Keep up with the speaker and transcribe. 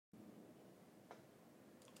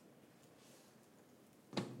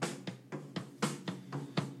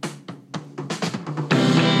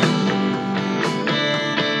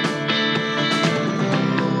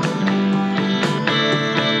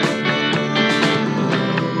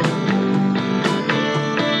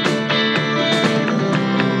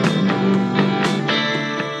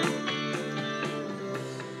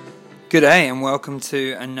G'day and welcome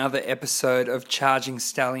to another episode of Charging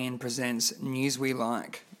Stallion Presents News We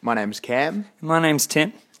Like. My name's Cam. My name's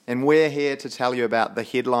Tim. And we're here to tell you about the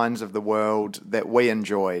headlines of the world that we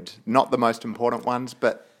enjoyed. Not the most important ones,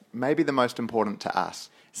 but maybe the most important to us.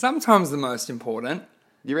 Sometimes the most important.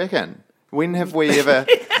 You reckon? When have we ever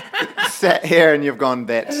sat here and you've gone,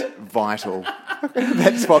 that's vital?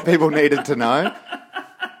 That's what people needed to know?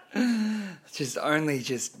 Just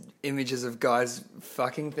images of guys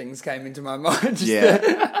fucking things came into my mind.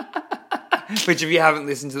 Which, if you haven't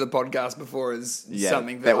listened to the podcast before, is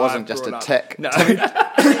something that wasn't I've just a brought tick. No.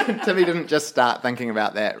 Timmy didn't just start thinking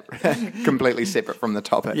about that completely separate from the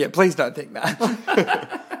topic. Yeah, please don't think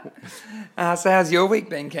that. So how's your week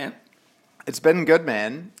been, Cam? It's been good,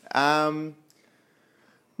 man.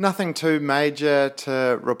 Nothing too major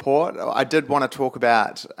to report. I did want to talk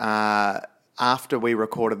about after we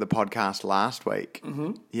recorded the podcast last week.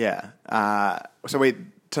 Mm-hmm. Yeah.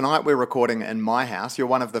 Tonight we're recording in my house. You're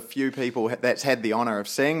one of the few people that's had the honour of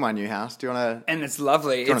seeing my new house. Do you want to? And it's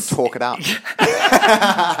lovely. Do you want to talk it up?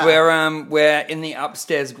 We're in the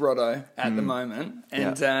upstairs grotto at the moment,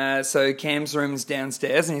 and so Cam's room's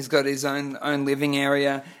downstairs, and he's got his own living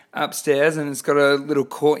area upstairs, and it's got a little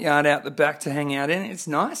courtyard out the back to hang out in. It's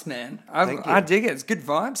nice, man. I dig it. It's good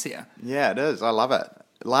vibes here. Yeah, it is. I love it.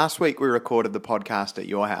 Last week we recorded the podcast at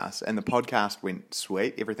your house, and the podcast went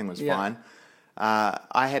sweet. Everything was fine.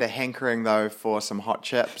 I had a hankering, though, for some hot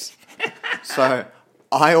chips. So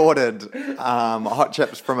I ordered hot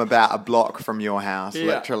chips from about a block from your house,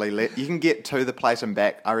 literally. You can get to the place and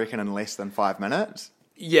back, I reckon, in less than 5 minutes.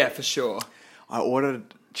 Yeah, for sure. I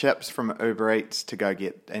ordered chips from Uber Eats to go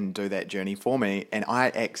get and do that journey for me, and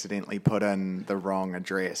I accidentally put in the wrong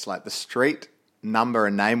address. Like, the street number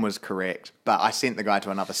and name was correct, but I sent the guy to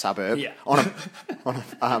another suburb on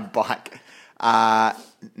a bike.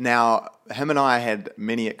 Now, him and I had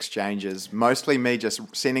many exchanges, mostly me just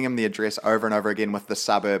sending him the address over and over again with the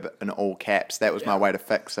suburb in all caps. That was my way to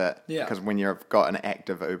fix it. Because when you've got an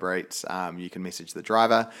active Uber Eats, you can message the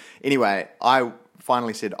driver. Anyway, I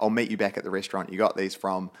finally said, I'll meet you back at the restaurant you got these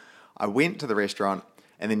from. I went to the restaurant,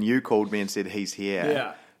 and then you called me and said, he's here.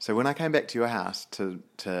 Yeah. So when I came back to your house to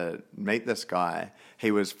meet this guy, he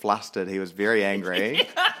was flustered. He was very angry.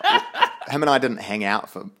 Him and I didn't hang out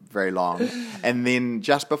for very long. And then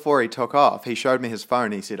just before he took off, he showed me his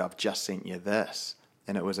phone. He said, I've just sent you this.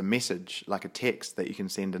 And it was a message, like a text that you can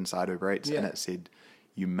send inside Uber Eats. Yeah. And it said,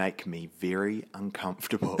 you make me very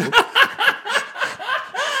uncomfortable.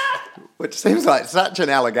 Which seems like such an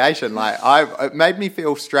allegation. Like, it made me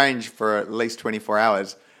feel strange for at least 24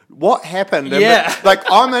 hours. What happened? Yeah.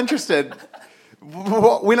 I'm interested.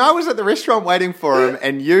 When I was at the restaurant waiting for him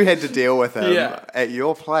and you had to deal with him at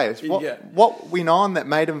your place, what went on that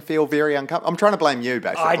made him feel very uncomfortable? I'm trying to blame you,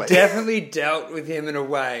 basically. I definitely dealt with him in a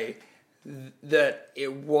way that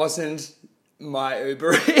it wasn't my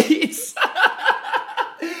Uber Eats.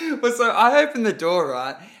 Well, so I opened the door,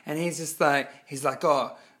 right? And he's like,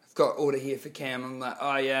 oh, I've got order here for Cam. I'm like,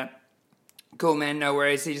 oh, yeah. Cool, man, no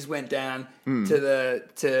worries. He just went down to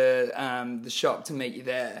the shop to meet you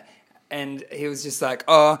there. And he was just like,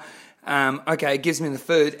 okay, gives me the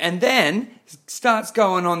food. And then starts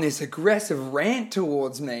going on this aggressive rant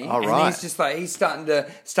towards me. All right. And he's just like, he's starting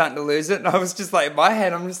to lose it. And I was just like, in my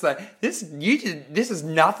head, I'm just like, this has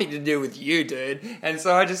nothing to do with you, dude. And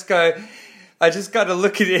so I just got to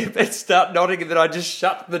look at him and start nodding, and then I just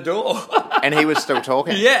shut the door. And he was still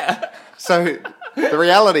talking? Yeah. So the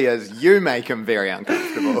reality is you make him very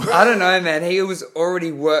uncomfortable. I don't know, man. He was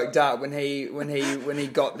already worked up when he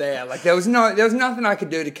got there. Like, there was nothing I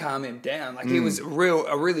could do to calm him down. Like, he was a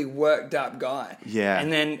really worked up guy. Yeah.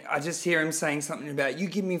 And then I just hear him saying something about, you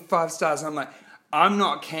give me 5 stars. And I'm like, I'm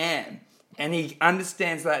not Cam. And he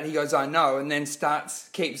understands that. He goes, I know. And then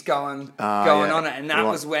keeps going on it. And that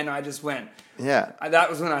was when I just went. Yeah. That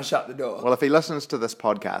was when I shut the door. Well, if he listens to this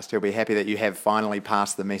podcast, he'll be happy that you have finally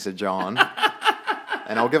passed the message on.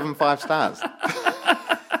 And I'll give him 5 stars.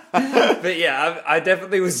 But yeah, I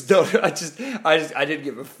definitely was not. I didn't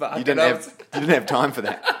give a fuck. You didn't have time for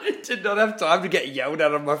that. I did not have time to get yelled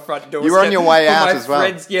at on my front door. You were on your way out as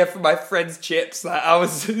well. For my friends' chips. Like, I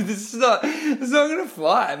was. This is not gonna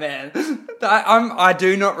fly, man. I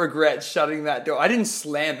do not regret shutting that door. I didn't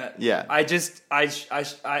slam it. Yeah. I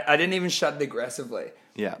didn't even shut it aggressively.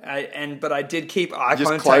 Yeah. But I did keep eye contact with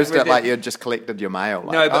him. Just closed it like you had just collected your mail.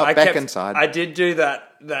 Like, no, but I kept inside. I did do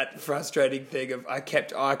that frustrating thing of I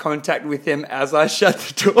kept eye contact with him as I shut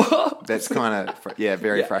the door. That's kind of,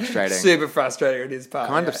 very frustrating. Super frustrating on his part.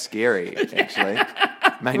 Kind of scary, actually.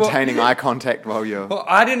 Maintaining eye contact while you're... Well,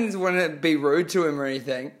 I didn't want to be rude to him or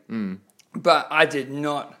anything, but I did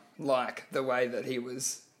not like the way that he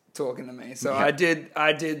was talking to me. So Yeah.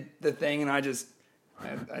 I did the thing, and I just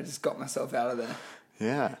got myself out of there.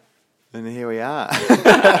 Yeah. And here we are.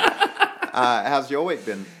 How's your week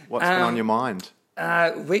been? What's been on your mind?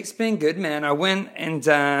 Week's been good, man. I went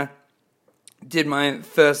and did my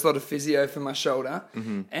first lot of physio for my shoulder,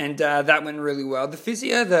 and that went really well. The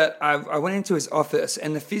physio that I went into his office,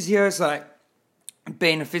 and the physio's like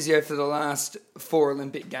been a physio for the last 4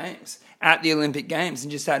 Olympic Games, at the Olympic Games,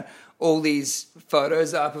 and just had all these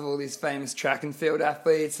photos up of all these famous track and field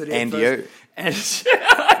athletes. That And you. And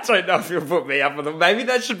I don't know if you'll put me up on them. Maybe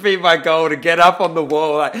that should be my goal, to get up on the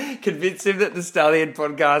wall, like convince him that the Stallion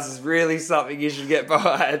podcast is really something you should get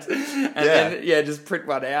behind. And then, just print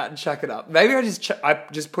one out and chuck it up. Maybe I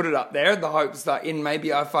just put it up there in the hopes that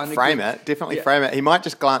maybe I find Frame it. Definitely frame it. He might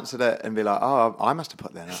just glance at it and be like, oh, I must have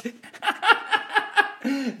put that up.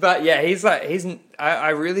 But yeah, I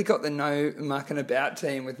really got the no mucking about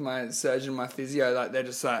team with my surgeon, my physio. Like, they're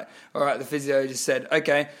just like, all right, the physio just said,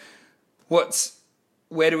 okay,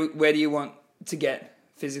 where do you want to get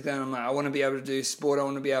physically? And I'm like, I want to be able to do sport. I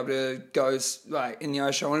want to be able to go like in the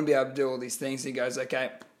ocean. I want to be able to do all these things. And he goes, okay,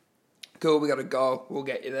 cool, we got a goal. We'll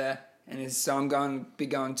get you there. And so I'm be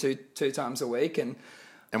going two times a week. And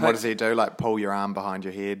what does he do? Like, pull your arm behind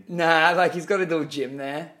your head? Nah, like, he's got a little gym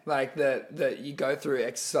there, like that you go through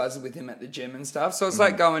exercises with him at the gym and stuff. So it's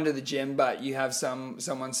like going to the gym, but you have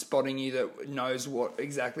someone spotting you that knows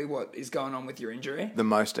exactly what is going on with your injury. The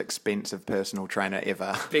most expensive personal trainer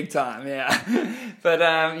ever. Big time, yeah. But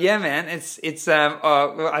yeah, man, it's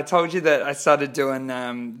I told you that I started doing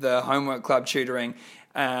the homework club tutoring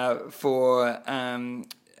for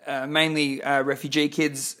mainly refugee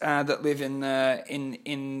kids that live in the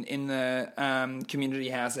community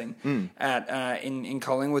housing in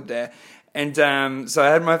Collingwood there. And so I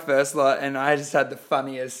had my first lot, and I just had the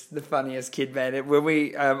funniest kid, man.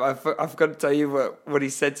 When I forgot to tell you what he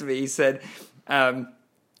said to me. He said, at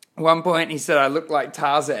one point he said I looked like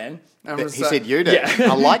Tarzan. He said you did.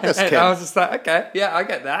 Yeah. I like this kid. And I was just like, okay, yeah, I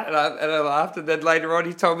get that. And I laughed. And then later on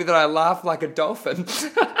he told me that I laugh like a dolphin.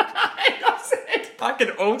 I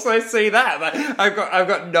can also see that. Like, I've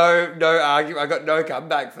got no argument. I got no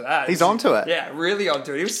comeback for that. He's onto it. Yeah, really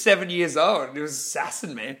onto it. He was 7 years old. And he was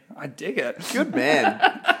sassing me. I dig it. Good man.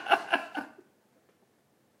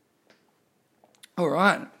 All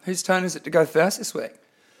right. Whose turn is it to go first this week?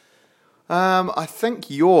 I think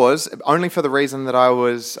yours, only for the reason that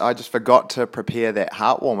I just forgot to prepare that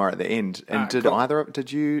heart warmer at the end. And did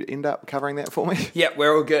you end up covering that for me? Yeah,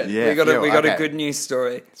 we're all good. Yeah, we got a good news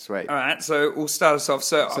story. Sweet. All right, so we'll start us off.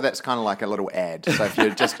 So that's kind of like a little ad. So if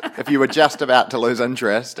you were just about to lose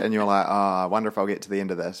interest and you're like, oh, I wonder if I'll get to the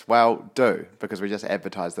end of this. Well, do, because we just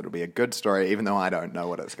advertised that it'll be a good story, even though I don't know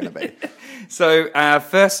what it's going to be. So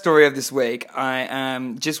first story of this week,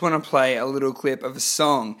 I just want to play a little clip of a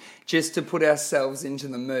song just to put ourselves into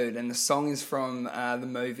the mood. And the song is from the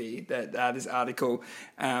movie that this article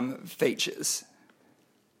features.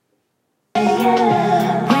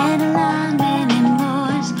 Went along many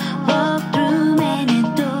moors, walked through many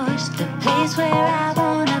doors. The place where I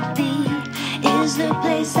wanna be is the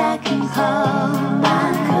place I can call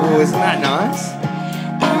my home. Oh, isn't that nice?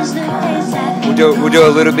 Is the place I can We'll do a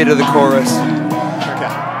little bit of the chorus.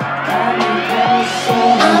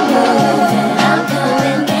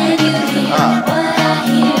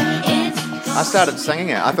 I started singing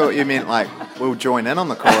it. I thought you meant like we'll join in on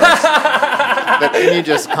the chorus. But then you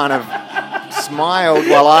just kind of smiled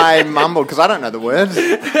while I mumbled, because I don't know the words.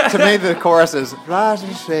 To me, the chorus is...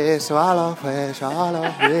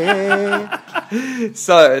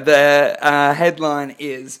 So the headline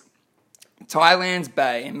is, Thailand's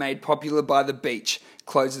bay, made popular by the beach,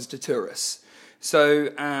 closes to tourists. So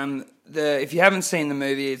if you haven't seen the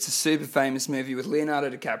movie, it's a super famous movie with Leonardo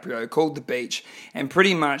DiCaprio called The Beach, and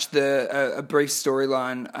pretty much a brief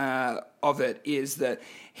storyline of it is that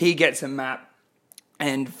he gets a map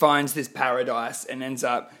and finds this paradise and ends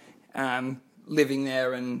up living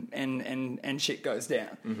there, and shit goes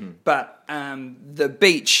down. Mm-hmm. But the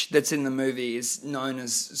beach that's in the movie is known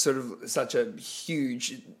as sort of such a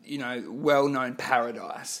huge, well-known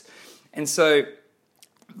paradise. And so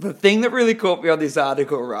the thing that really caught me on this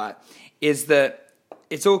article, right, is that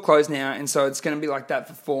it's all closed now, and so it's going to be like that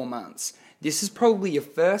for 4 months. This is probably your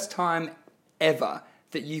first time ever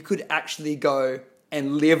that you could actually go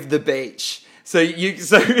and live the beach. So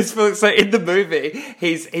in the movie,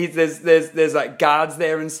 there's like guards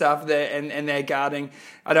there and stuff there, and they're guarding.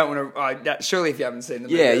 I don't want to. Surely, if you haven't seen the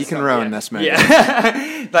movie, Yeah, you can ruin this movie.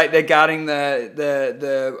 Yeah, like they're guarding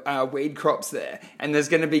the weed crops there, and there's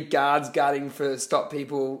going to be guards guarding for stop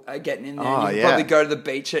people getting in there. Oh, you can yeah. probably go to the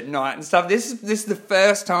beach at night and stuff. This is the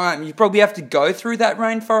first time you probably have to go through that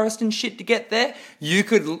rainforest and shit to get there. You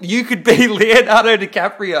could be Leonardo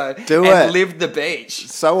DiCaprio Do and it. live the beach.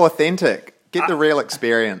 So authentic. Get the real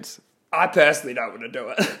experience. I personally don't want to do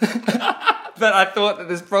it. But I thought that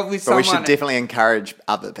there's probably But someone... we should definitely encourage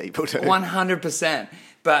other people to. 100%.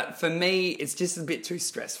 But for me, it's just a bit too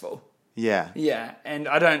stressful. Yeah. Yeah, and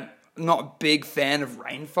I'm not a big fan of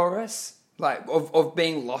rainforests, like of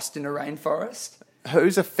being lost in a rainforest.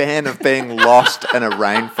 Who's a fan of being lost in a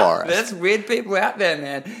rainforest? There's weird people out there,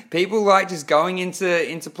 man. People like just going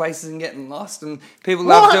into places and getting lost, and people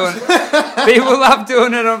love doing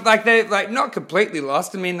it. Like they're like not completely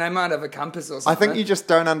lost. I mean, they might have a compass or I something. think you just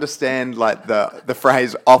don't understand like the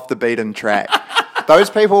phrase off the beaten track.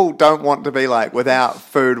 Those people don't want to be like without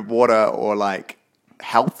food, water, or like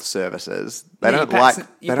health services. They Yeah, don't like.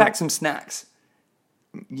 you pack some snacks.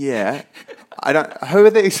 Yeah, I don't. Who are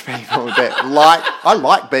these people that like? I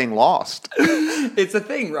like being lost. It's a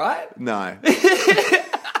thing, right? No,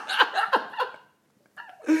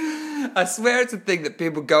 I swear it's a thing that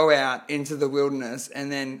people go out into the wilderness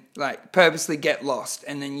and then like purposely get lost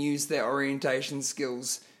and then use their orientation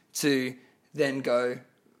skills to then go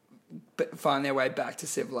find their way back to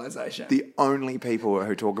civilization. the only people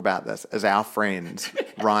who talk about this is our friends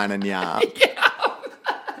Ryan and Yar.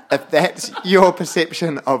 If that's your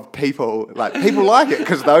perception of people, like people like it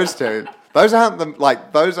because those are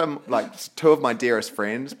like two of my dearest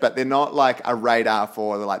friends, but they're not like a radar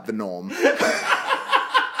for like the norm.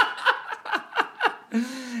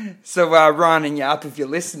 So Ryan and Yap, if you're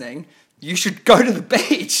listening, you should go to the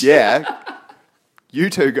beach. Yeah, you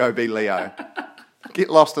two go be Leo. Get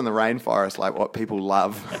lost in the rainforest like what people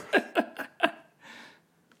love.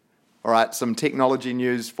 All right, some technology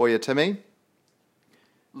news for you, Timmy.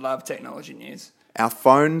 Love technology news. Our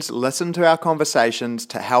phones listen to our conversations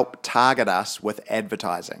to help target us with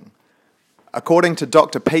advertising. According to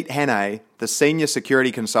Dr. Pete Hannay, the senior security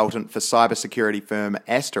consultant for cybersecurity firm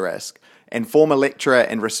Asterisk and former lecturer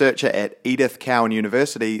and researcher at Edith Cowan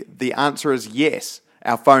University, the answer is yes.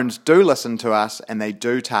 Our phones do listen to us and they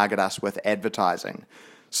do target us with advertising.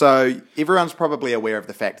 So everyone's probably aware of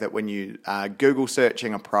the fact that when you Google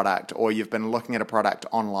searching a product or you've been looking at a product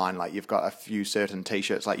online, like you've got a few certain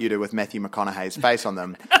T-shirts like you do with Matthew McConaughey's face on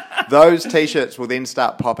them, those T-shirts will then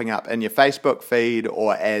start popping up in your Facebook feed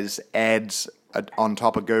or as ads on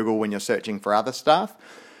top of Google when you're searching for other stuff.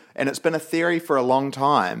 And it's been a theory for a long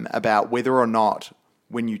time about whether or not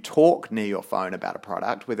when you talk near your phone about a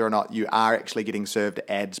product, whether or not you are actually getting served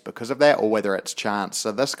ads because of that or whether it's chance.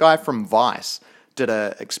 So this guy from Vice did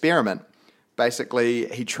an experiment. Basically,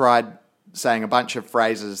 he tried saying a bunch of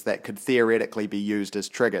phrases that could theoretically be used as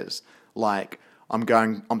triggers, like I'm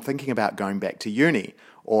thinking about going back to uni,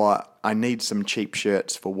 or I need some cheap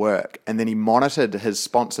shirts for work. And then he monitored his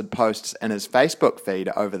sponsored posts in his Facebook feed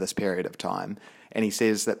over this period of time, and he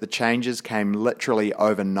says that the changes came literally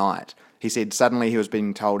overnight. He said suddenly he was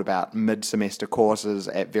being told about mid-semester courses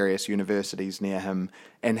at various universities near him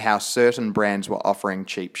and how certain brands were offering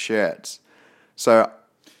cheap shirts. So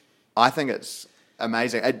I think it's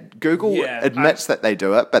amazing. Google admits that they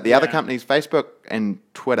do it, but the other companies, Facebook and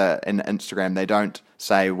Twitter and Instagram, they don't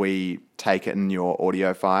say we take it in your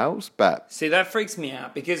audio files. But see, that freaks me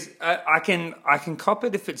out because I can cop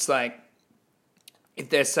it if it's like if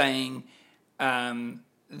they're saying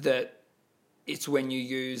that it's when you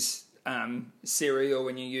use Siri or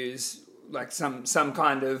when you use like some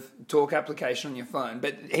kind of talk application on your phone.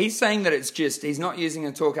 But he's saying that he's not using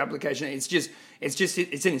a talk application. It's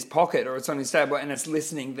in his pocket or it's on his tablet and it's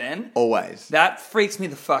listening then. always. That freaks me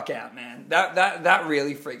the fuck out, man. That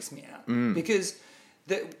really freaks me out. Because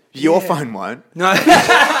Your phone won't. No.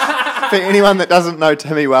 For anyone that doesn't know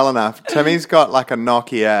Timmy well enough, Timmy's got like a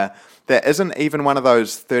Nokia that isn't even one of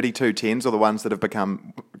those 3210s or the ones that have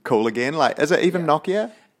become cool again. Like, is it even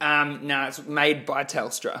Nokia? No, it's made by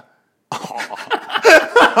Telstra.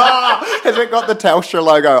 Has it got the Telstra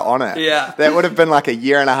logo on it? Yeah. That would have been like a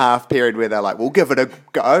year and a half period where they're like, we'll give it a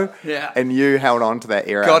go. Yeah. And you held on to that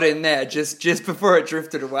era. Got in there just before it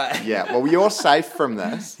drifted away. Yeah, well, you're safe from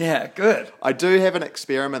this. Yeah, good. I do have an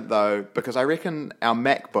experiment, though, because I reckon our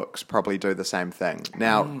MacBooks probably do the same thing.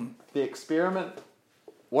 Now, the experiment,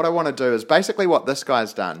 what I want to do is basically what this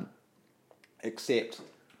guy's done, except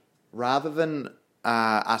rather than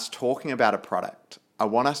us talking about a product, I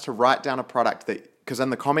want us to write down a product that, because in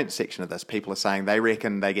the comments section of this, people are saying they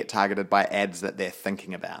reckon they get targeted by ads that they're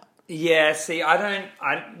thinking about. Yeah, see,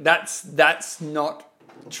 that's not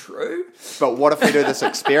true. But what if we do this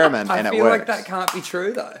experiment and it I feel works? like that can't be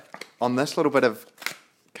true, though. On this little bit of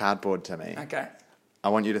cardboard, Timmy, Okay. I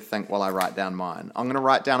want you to think while I write down mine. I'm going to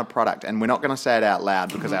write down a product, and we're not going to say it out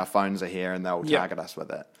loud because our phones are here and they'll Yep. target us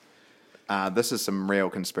with it. This is some real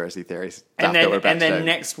conspiracy theories stuff And that we're then, about to do.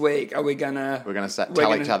 next week, are we gonna? We're going to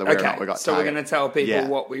tell each other whether or not we got So we're targeted. going to tell people Yeah.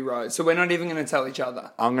 what we wrote. So we're not even going to tell each other.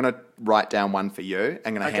 I'm going to write down one for you.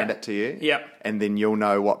 I'm going to Okay. hand it to you. Yep. And then you'll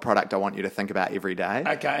know what product I want you to think about every day.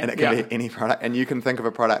 Okay, And it can yeah. be any product. And you can think of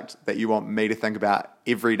a product that you want me to think about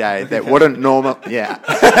every day that wouldn't normal. Yeah.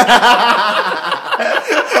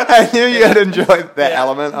 I knew you'd enjoy that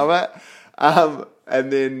element of it. And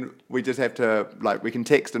then we just have to, we can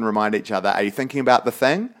text and remind each other, are you thinking about the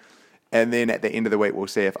thing? And then at the end of the week, we'll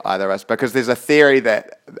see if either of us, because there's a theory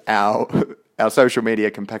that our social media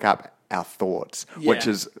can pick up our thoughts, which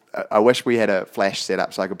Yeah. is, I wish we had a flash set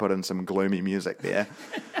up so I could put in some gloomy music there.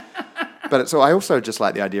 But I also just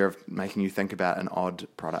like the idea of making you think about an odd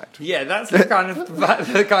product. Yeah, that's the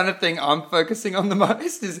kind of thing I'm focusing on the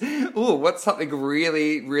most. Is what's something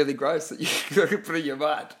really, really gross that you could put in your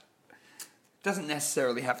mind? Doesn't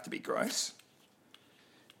necessarily have to be gross.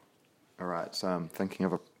 All right, so I'm thinking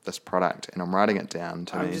of this product and I'm writing it down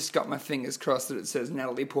to I've me. just got my fingers crossed that it says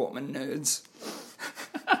Natalie Portman nudes.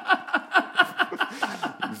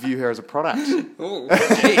 View her as a product. Oh,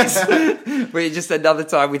 jeez. We're just another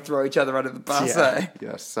time we throw each other under the bus, eh?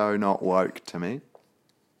 You're so not woke to me.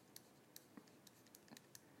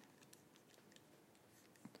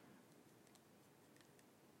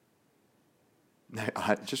 No,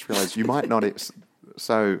 I just realised you might not. It's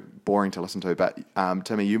so boring to listen to, but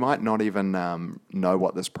Timmy, you might not even know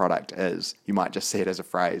what this product is. You might just see it as a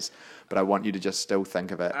phrase, but I want you to just still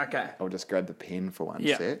think of it. Okay. I'll just grab the pen for one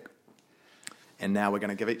Yeah. sec. And now we're going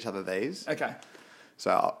to give each other these. Okay.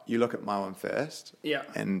 So you look at my one first. Yeah.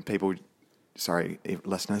 And people, sorry,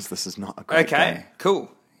 listeners, this is not a great Okay. game.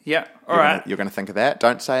 Cool. Yeah. All right. You're going to think of that.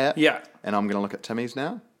 Don't say it. Yeah. And I'm going to look at Timmy's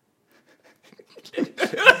now.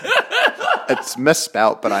 It's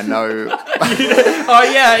misspelt, but I know. Oh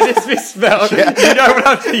yeah, it is misspelled. Yeah.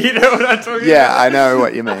 You know what I'm talking about. Yeah, I know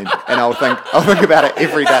what you mean, and I'll think about it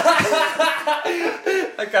every day.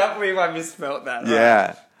 I can't believe I misspelled that.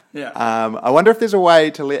 Yeah. Yeah. I wonder if there's a way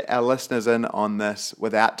to let our listeners in on this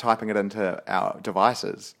without typing it into our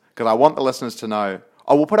devices, because I want the listeners to know.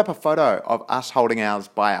 Oh, we'll put up a photo of us holding ours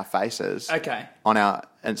by our faces. Okay. On our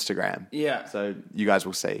Instagram. Yeah. So you guys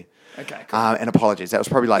will see. Okay. Cool. And apologies, that was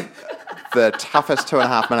probably like the toughest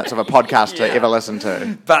 2.5 minutes of a podcast to Yeah. ever listen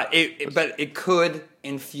to. But it could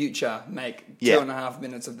in future make Yeah. 2.5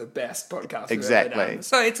 minutes of the best podcast we've Exactly. ever done.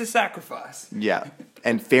 So it's a sacrifice. Yeah,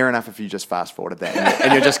 and fair enough if you just fast forwarded that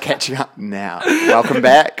and you're just catching up now. Welcome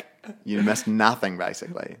back. You missed nothing,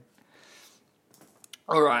 basically.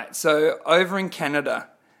 All right. So over in Canada,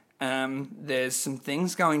 there's some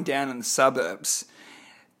things going down in the suburbs.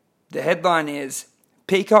 The headline is,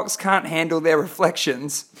 peacocks can't handle their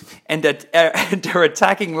reflections and are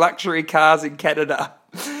attacking luxury cars in Canada.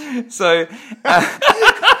 So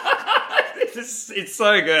it's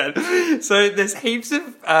so good. So there's heaps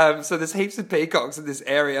of peacocks in this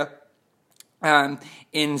area.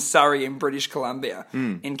 In Surrey, in British Columbia,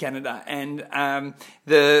 in Canada, and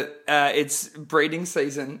it's breeding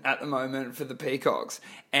season at the moment for the peacocks,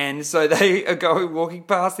 and so they are walking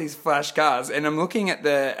past these flash cars, and I'm looking at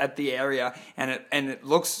the area, and it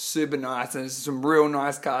looks super nice, and there's some real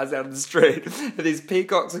nice cars out of the street. These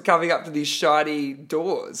peacocks are coming up to these shiny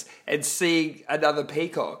doors and seeing another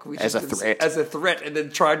peacock, which As is a threat. and then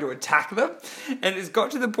trying to attack them, and it's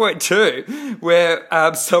got to the point too where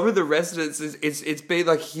some of the residents it's been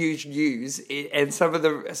like huge news, and so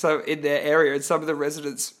in their area, and some of the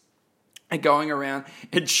residents are going around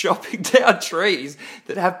and chopping down trees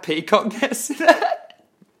that have peacock nests in it.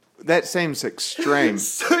 That seems extreme.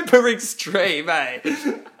 Super extreme, eh?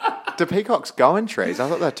 Do peacocks go in trees? I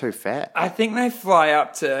thought they're too fat. I think they fly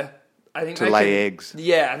up to. I think To they lay can- eggs.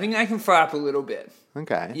 Yeah, I think they can fly up a little bit.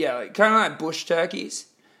 Okay. Yeah, kind of like bush turkeys.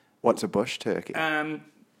 What's a bush turkey?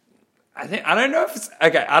 I don't know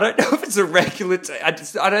if it's a regular. I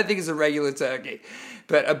don't think it's a regular turkey,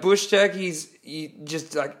 but a bush turkey's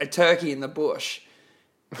just like a turkey in the bush.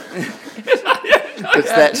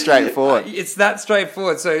 It's that straightforward. It's that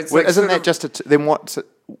straightforward. So it's Well, like isn't sort that of- just then what's it,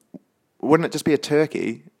 wouldn't it just be a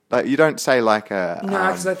turkey? Like you don't say like a no?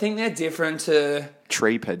 Because I think they're different to.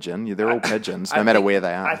 tree pigeon. They're all pigeons, I no matter think- where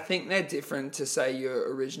they are. I think they're different to say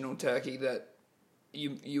your original turkey that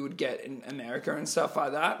you would get in America and stuff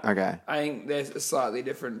like that. Okay. I think there's a slightly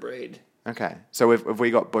different breed. Okay. So have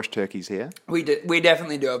we got bush turkeys here? We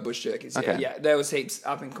definitely do have bush turkeys. Okay. Yeah, there was heaps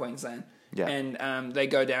up in Queensland. Yeah. And they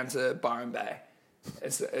go down to Byron Bay.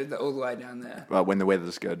 It's all the way down there. Well, when the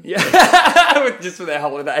weather's good. Yeah, just for their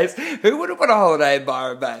holidays. Who would have put a holiday in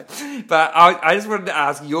Byron Bay? But I just wanted to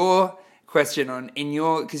ask your question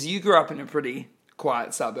because you grew up in a pretty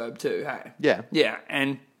quiet suburb too, hey? Yeah. Yeah,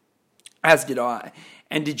 and as did I.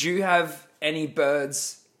 And did you have any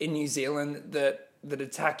birds in New Zealand that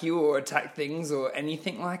attack you or attack things or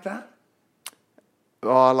anything like that?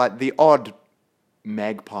 Oh, like the odd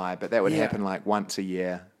magpie, but that would Yeah. happen like once a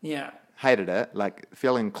year. Yeah. Hated it. Like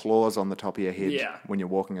feeling claws on the top of your head Yeah. when you're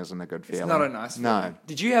walking isn't a good feeling. It's not a nice feeling. No.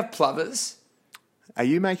 Did you have plovers? Are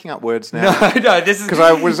you making up words now? No, this is... Because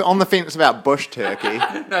I was on the fence about bush turkey.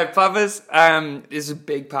 No, plovers is a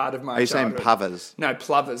big part of my Are you saying childhood. plovers? No,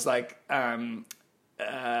 plovers, like... I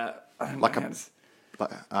don't Like know a- how to-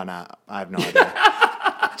 Oh no, I have no idea.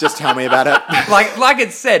 Just tell me about it. like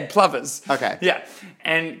it said, plovers. Okay. Yeah.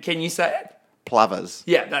 And can you say it? Plovers.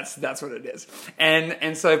 Yeah, that's what it is.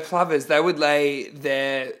 And so plovers, they would lay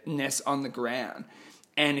their nests on the ground.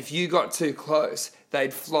 And if you got too close,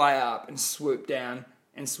 they'd fly up and swoop down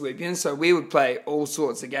and swoop in. So we would play all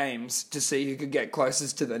sorts of games to see who could get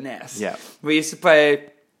closest to the nest. Yeah. We used to play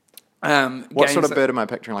What sort of bird am I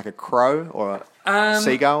picturing? Like a crow or a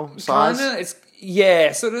seagull size? Kinda,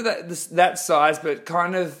 it's sort of that size, but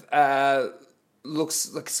kind of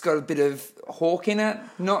looks like it's got a bit of hawk in it.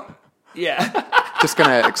 Not, yeah. Just going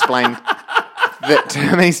to explain that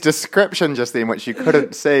Timmy's description just then, which you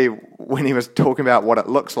couldn't see when he was talking about what it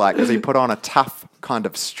looks like, is he put on a tough kind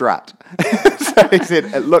of strut. So he said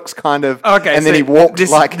it looks kind of, Okay, and then so he walked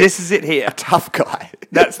like this is it here. a tough guy.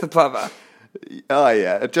 That's the plover. Oh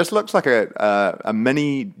yeah, it just looks like a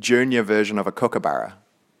mini junior version of a kookaburra.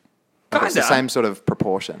 But it's the Kinda. same sort of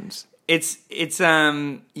proportions. It's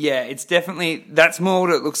definitely, that's more what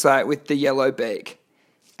it looks like with the yellow beak.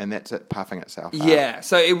 And that's it puffing itself up. Yeah,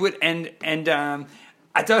 so it would, and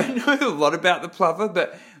I don't know a lot about the plover,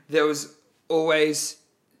 but there was always,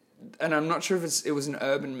 and I'm not sure if it was an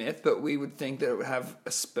urban myth, but we would think that it would have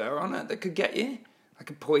a spur on it that could get you, like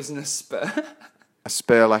a poisonous spur. A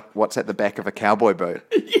spur like what's at the back of a cowboy boot.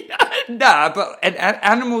 Nah, but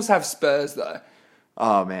animals have spurs though.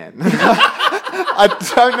 Oh man. I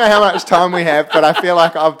don't know how much time we have, but I feel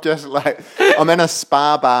like I'm in a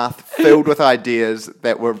spa bath filled with ideas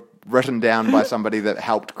that were written down by somebody that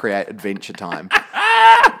helped create Adventure Time.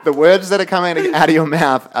 The words that are coming out of your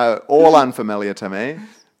mouth are all unfamiliar to me.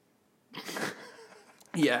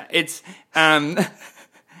 Yeah, it's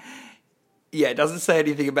yeah, it doesn't say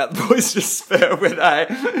anything about the poisonous spur when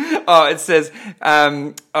it says,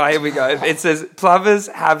 here we go. It says, plovers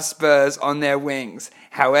have spurs on their wings.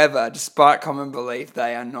 However, despite common belief,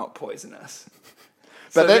 they are not poisonous.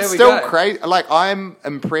 But So that's there we still go. crazy. Like, I'm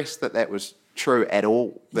impressed that was true at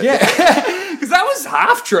all. Yeah, because that was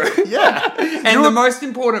half true. Yeah. And the most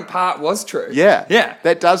important part was true. Yeah. Yeah.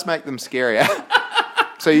 That does make them scarier.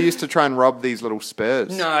 So you used to try and rob these little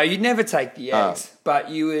spurs. No, you'd never take the eggs,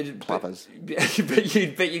 but you would. Plovers. But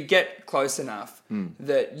you'd get close enough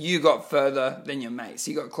that you got further than your mates.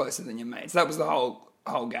 You got closer than your mates. That was the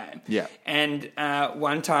whole game. Yeah. And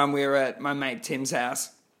one time we were at my mate Tim's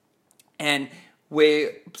house, and we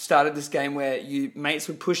started this game where mates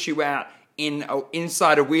would push you out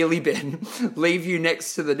inside a wheelie bin, leave you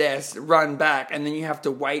next to the nest, run back, and then you have to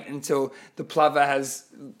wait until the plover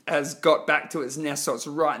has got back to its nest, so it's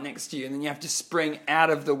right next to you, and then you have to spring out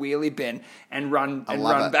of the wheelie bin and run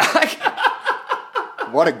love it.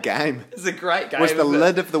 back. What a game. It's a great game. Was the isn't it?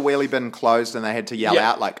 lid of the wheelie bin closed and they had to yell Yeah.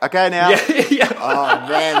 out like, okay now? Yeah. Oh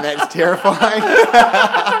man, that's terrifying.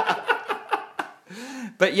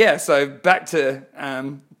 But yeah, so back to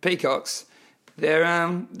peacocks.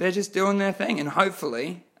 They're just doing their thing, and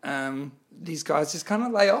hopefully these guys just kind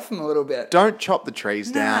of lay off them a little bit. Don't chop the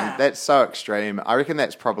trees down. Nah. That's so extreme. I reckon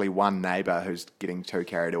that's probably one neighbour who's getting too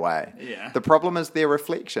carried away. Yeah. The problem is their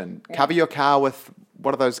reflection. Cover your car with,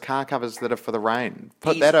 what are those car covers that are for the rain?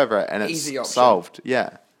 Put that over it and it's Easy option. solved.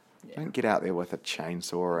 Yeah. Don't get out there with a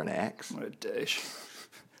chainsaw or an axe. What a douche.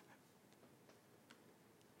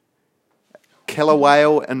 Killer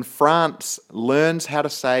whale in France learns how to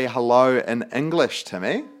say hello in English,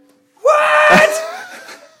 Timmy. What?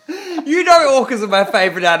 You know orcas are my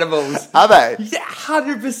favourite animals. Are they? Yeah,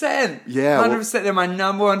 100%. Yeah, 100%. They're my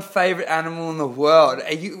number one favourite animal in the world.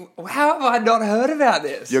 How have I not heard about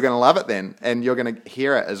this? You're going to love it then, and you're going to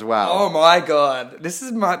hear it as well. Oh my God.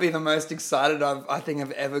 Might be the most excited I think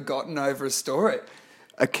I've ever gotten over a story.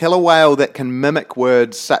 A killer whale that can mimic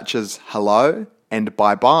words such as hello and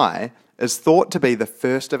bye-bye is thought to be the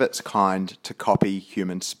first of its kind to copy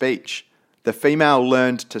human speech. The female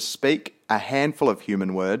learned to speak a handful of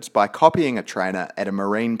human words by copying a trainer at a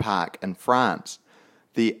marine park in France.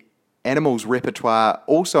 The animal's repertoire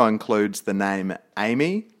also includes the name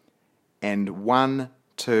Amy and 1,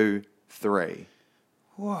 2, 3.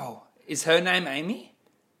 Whoa. Is her name Amy?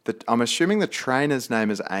 I'm assuming the trainer's name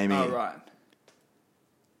is Amy. Oh, right.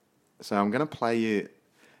 So I'm going to play you...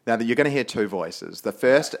 Now, you're going to hear two voices. The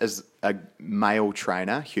first is a male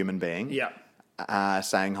trainer, human being, Yeah.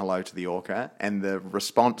 saying hello to the orca, and the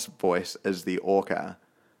response voice is the orca.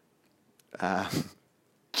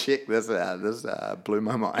 Check this out. This blew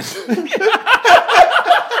my mind.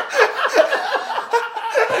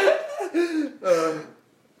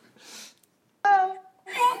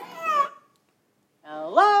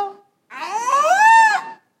 Hello?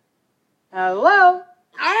 Hello?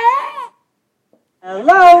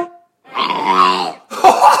 Hello?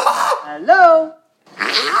 Hello?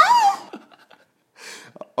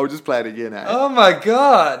 I'll just play it again, eh? Oh my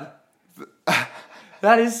god.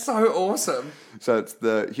 That is so awesome. So it's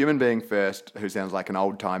the human being first, who sounds like an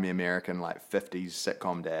old-timey American, like 50s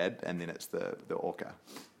sitcom dad, and then it's the orca.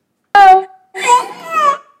 Hello?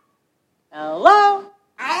 Hello?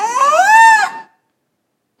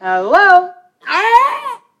 Hello?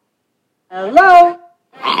 Hello?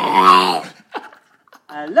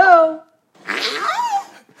 Hello?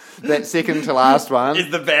 That second to last one. Is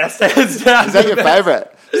the best. Is that your favourite?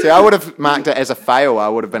 See, I would have marked it as a fail. I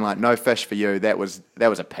would have been like, no fish for you. That was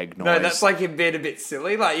a pig noise. No, that's like you're being a bit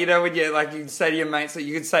silly. Like, you know, when you like you say to your mates that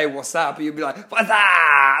you could say what's up, but you'd be like, what's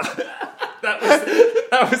up?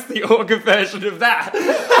 that was the orca version of that.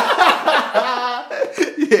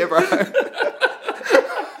 Yeah, bro.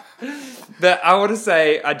 But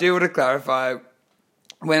I do want to clarify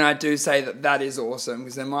when I do say that is awesome,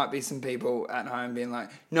 because there might be some people at home being like,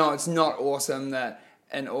 no, it's not awesome that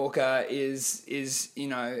an orca is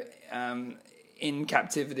in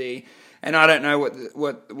captivity, and I don't know what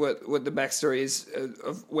the backstory is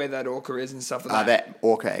of where that orca is and stuff like that. That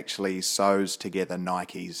orca actually sews together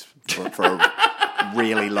Nikes for a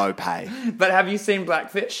really low pay. But have you seen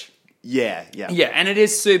Blackfish? Yeah. Yeah, and it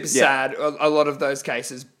is super sad, a lot of those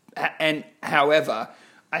cases. And however,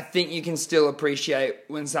 I think you can still appreciate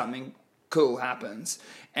when something cool happens.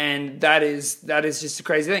 And that is just a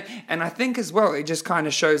crazy thing. And I think as well, it just kind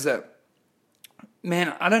of shows that,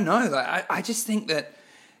 man, I don't know. Like, I just think that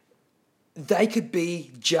they could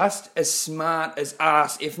be just as smart as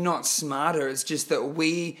us, if not smarter. It's just that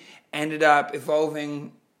we ended up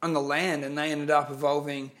evolving on the land and they ended up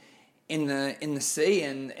evolving in the sea.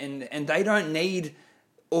 And they don't need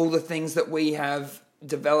all the things that we have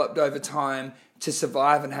developed over time to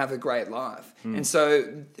survive and have a great life. And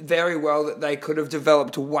so very well that they could have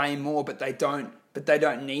developed way more, but they don't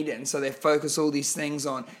need it. And so they focus all these things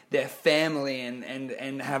on their family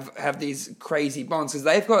and have these crazy bonds, because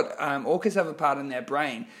they've got orcas have a part in their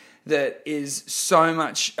brain that is so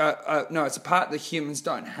much it's a part that humans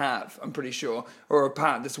don't have, I'm pretty sure, or a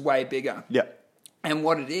part that's way bigger. Yeah. And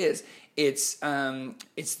what it is, it's a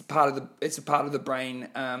part of the brain,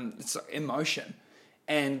 it's emotion.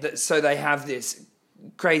 And so they have this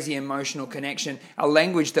crazy emotional connection, a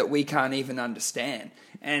language that we can't even understand.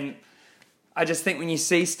 And I just think when you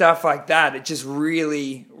see stuff like that, it just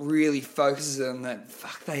really, really focuses on that.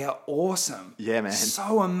 Fuck, they are awesome. Yeah, man.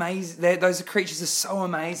 So amazing. Those creatures are so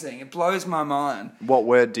amazing. It blows my mind. What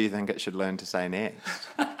word do you think it should learn to say next?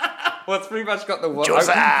 Well, it's pretty much got the word.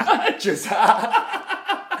 Juzza. Juzza.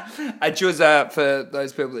 A juzza, for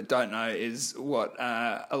those people that don't know, is what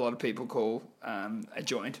a lot of people call a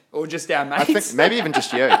joint, or just our mates. I think maybe even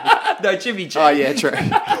just you. No, Jimmy J. Oh yeah, true.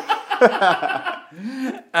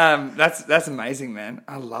 That's amazing, man.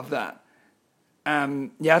 I love that.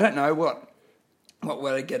 Yeah, I don't know what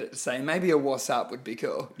word I'd get it to say. Maybe a what's up would be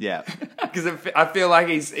cool. Yeah. Because I feel like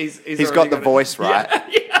he's got the voice right.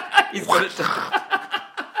 Yeah, he's got it.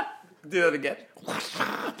 Do that again.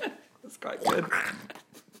 That's quite good.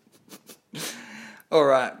 All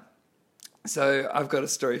right. So I've got a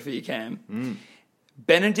story for you, Cam.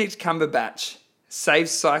 Benedict Cumberbatch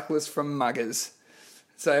saves cyclists from muggers.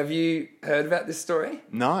 So have you heard about this story?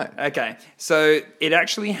 No. Okay. So it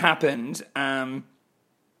actually happened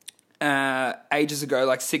ages ago,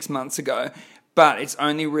 like 6 months ago, but it's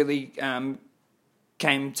only really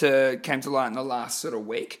came to light in the last sort of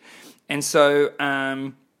week. And so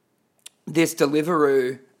this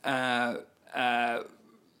Deliveroo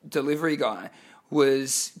delivery guy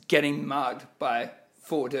was getting mugged by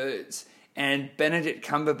 4 dudes. And Benedict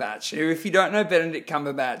Cumberbatch, who, if you don't know, Benedict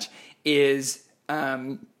Cumberbatch is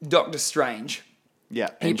Doctor Strange. Yeah,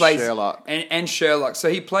 He and plays Sherlock. And Sherlock. So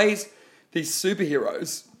he plays these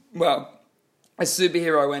superheroes. Well, a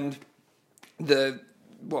superhero and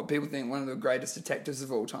what people think one of the greatest detectives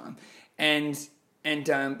of all time. And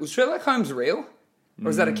was Sherlock Holmes real? Or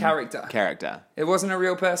was that a character? Character. It wasn't a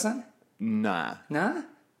real person? Nah. Nah?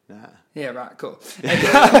 Nah. Yeah, right, cool.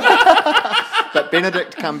 But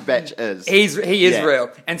Benedict Cumberbatch is. He is Yeah.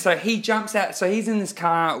 real. And so he jumps out. So he's in this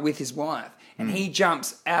car with his wife. And he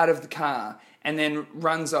jumps out of the car and then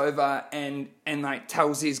runs over and like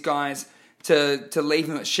tells his guys to leave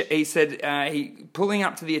him. He said he pulling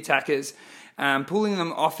up to the attackers, pulling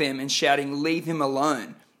them off him and shouting, "Leave him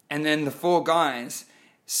alone." And then the 4 guys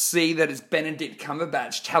see that it's Benedict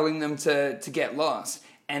Cumberbatch telling them to get lost,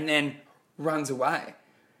 and then runs away.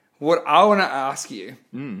 What I want to ask you,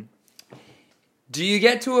 do you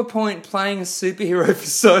get to a point playing a superhero for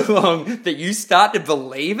so long that you start to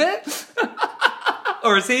believe it?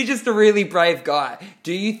 Or is he just a really brave guy?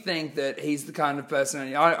 Do you think that he's the kind of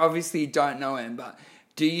person, I obviously don't know him, but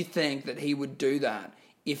do you think that he would do that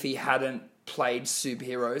if he hadn't played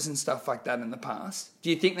superheroes and stuff like that in the past? Do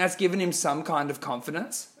you think that's given him some kind of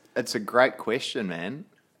confidence? It's a great question, man.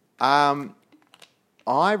 I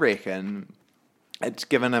reckon it's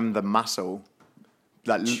given him the muscle,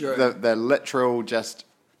 like True. the literal just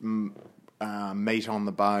meat on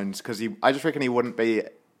the bones. Because I just reckon he wouldn't be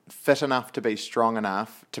fit enough to be strong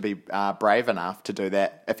enough to be brave enough to do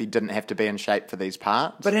that if he didn't have to be in shape for these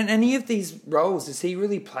parts. But in any of these roles, does he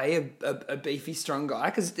really play a beefy, strong guy?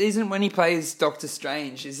 Because isn't when he plays Doctor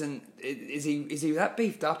Strange, is he that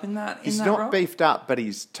beefed up in that? He's in that not role? beefed up, but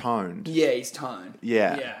he's toned. Yeah, he's toned.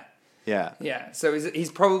 Yeah. So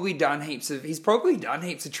he's probably done heaps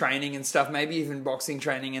of training and stuff, maybe even boxing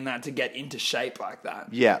training and that to get into shape like that.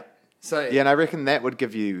 Yeah. So Yeah, and I reckon that would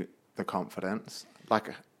give you the confidence. Like,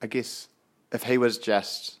 I guess if he was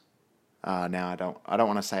just, now I don't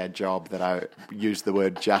want to say a job that I used the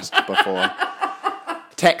word just before.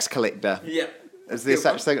 Tax collector. yeah. Is there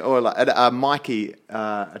such thing? Or like a Mikey,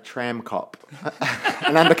 a tram cop,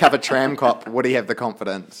 an undercover tram cop? Would he have the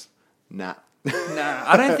confidence? Nah. No,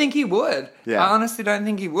 I don't think he would. Yeah. I honestly don't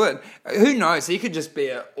think he would. Who knows? He could just be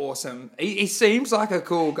an awesome. He seems like a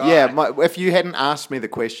cool guy. Yeah. If you hadn't asked me the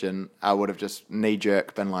question, I would have just knee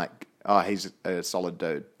jerk been like, "Oh, he's a solid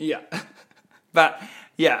dude." Yeah. But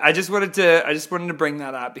yeah, I just wanted to bring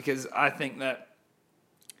that up because I think that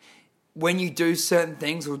when you do certain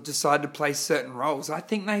things or decide to play certain roles, I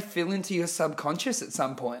think they fill into your subconscious at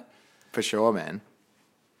some point. For sure, man.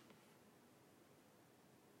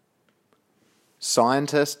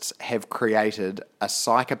 Scientists have created a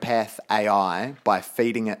psychopath AI by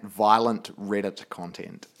feeding it violent Reddit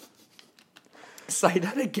content. Say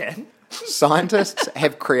that again. Scientists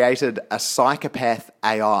have created a psychopath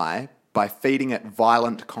AI by feeding it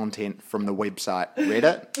violent content from the website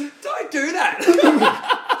Reddit. Don't do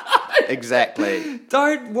that. Exactly.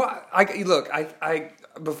 Don't. What? Look. I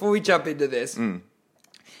before we jump into this.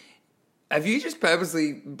 Have you just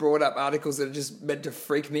purposely brought up articles that are just meant to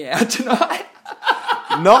freak me out tonight?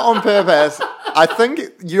 Not on purpose. I think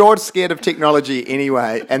you're scared of technology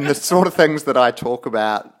anyway, and the sort of things that I talk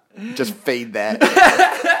about just feed that.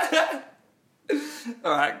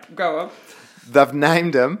 All right, go on. They've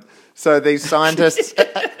named him. So these scientists...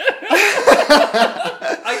 I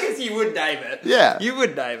guess you would name it. Yeah. You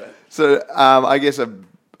would name it. So I guess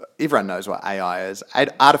everyone knows what AI is.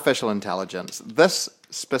 Artificial intelligence. This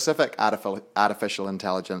specific artificial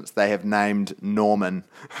intelligence they have named Norman,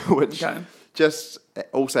 which just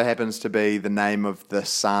also happens to be the name of the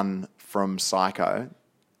son from Psycho.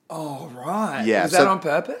 Oh, right. Yeah, Was that on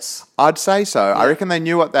purpose? I'd say so. Yeah. I reckon they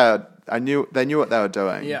knew what they were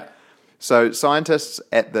doing. Yeah. So scientists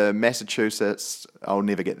at the Massachusetts, I'll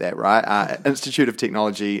never get that right, Institute of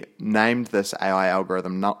Technology named this AI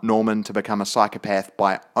algorithm Norman to become a psychopath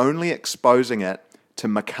by only exposing it to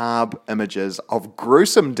macabre images of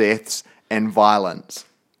gruesome deaths and violence.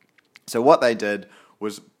 So what they did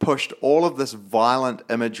was pushed all of this violent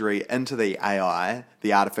imagery into the AI,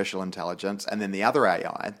 the artificial intelligence, and then the other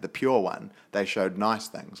AI, the pure one, they showed nice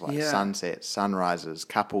things like sunsets, sunrises,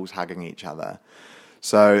 couples hugging each other.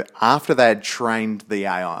 So after they had trained the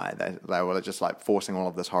AI, they were just like forcing all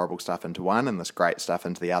of this horrible stuff into one and this great stuff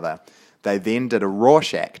into the other. They then did a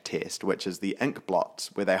Rorschach test, which is the ink blots,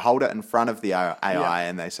 where they hold it in front of the AI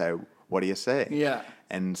and they say, "What do you see?" Yeah.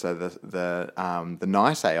 And so the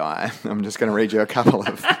nice AI, I'm just going to read you a couple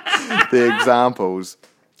of the examples.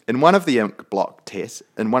 In one of the ink blot tests,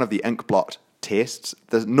 the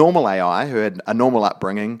normal AI, who had a normal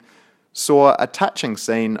upbringing, saw a touching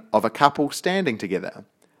scene of a couple standing together.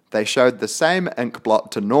 They showed the same ink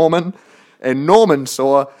blot to Norman, and Norman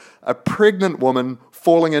saw a pregnant woman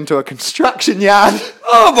falling into a construction yard.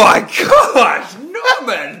 Oh my God,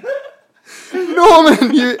 Norman!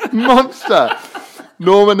 Norman, you monster.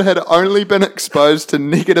 Norman had only been exposed to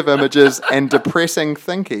negative images and depressing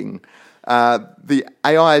thinking. The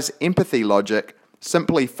AI's empathy logic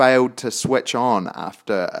simply failed to switch on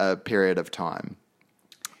after a period of time.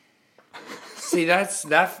 See,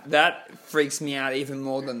 that freaks me out even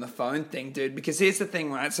more than the phone thing, dude. Because here's the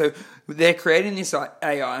thing, right? So they're creating this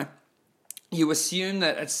AI. You assume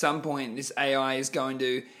that at some point this AI is going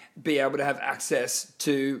to be able to have access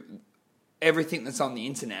to everything that's on the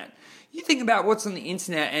internet. You think about what's on the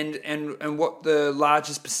internet and what the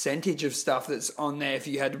largest percentage of stuff that's on there, if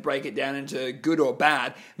you had to break it down into good or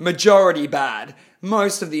bad, majority bad.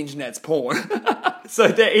 Most of the internet's porn. So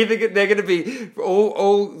they're going to be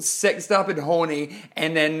all sexed up and horny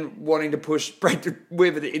and then wanting to break the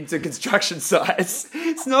web into construction sites.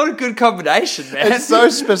 It's not a good combination, man. It's so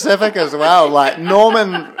specific as well. Like,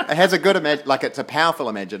 Norman has a good it's a powerful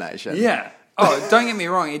imagination. Yeah. Oh, don't get me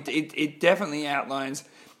wrong. It definitely outlines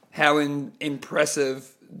how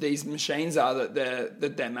impressive these machines are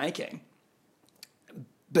that they're making.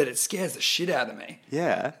 But it scares the shit out of me.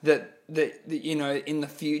 Yeah. That you know, in the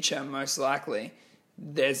future, most likely,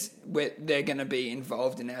 they're going to be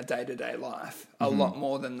involved in our day-to-day life a lot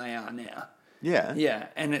more than they are now. Yeah. Yeah,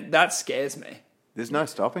 and that scares me. There's no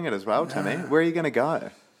stopping it as well, Timmy. Where are you going to go?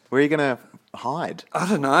 Where are you going to hide? I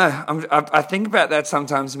don't know. I think about that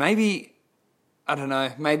sometimes. Maybe, I don't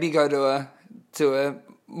know. Maybe go to a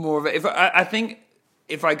more of a. I think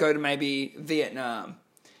if I go to maybe Vietnam,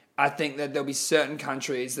 I think that there'll be certain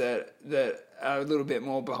countries that are a little bit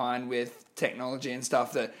more behind with technology and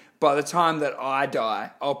stuff that by the time that I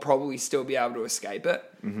die, I'll probably still be able to escape it.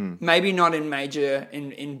 Mm-hmm. Maybe not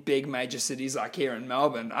in big major cities like here in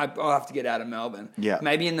Melbourne. I'll have to get out of Melbourne. Yeah.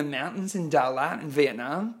 Maybe in the mountains in Dalat in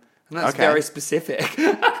Vietnam. And that's Okay. very specific.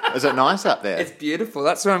 Is it nice up there? It's beautiful.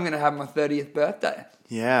 That's where I'm going to have my 30th birthday.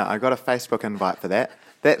 Yeah, I got a Facebook invite for that.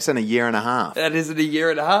 That's in a year and a half. That is in a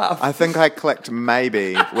year and a half. I think I clicked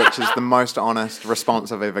maybe, which is the most honest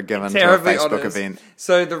response I've ever given to a Terribly Facebook honest. event.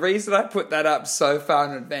 So the reason I put that up so far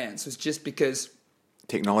in advance was just because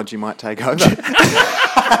Technology might take over. You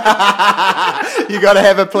got to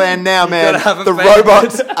have a plan now, man. gotta have a The plan.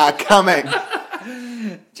 robots are coming.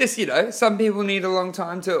 just, you know, some people need a long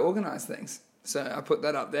time to organise things. So I put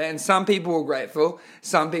that up there. And some people were grateful.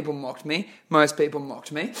 Some people mocked me. Most people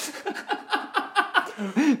mocked me.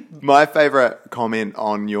 My favourite comment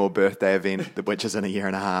on your birthday event, which is in a year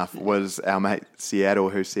and a half, was our mate Seattle,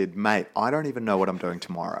 who said, "Mate, I don't even know what I'm doing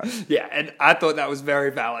tomorrow." Yeah, and I thought that was very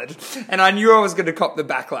valid. And I knew I was going to cop the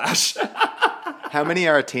backlash. How many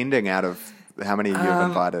are attending out of how many you've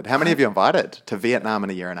invited? How many have you invited to Vietnam in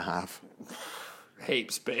a year and a half?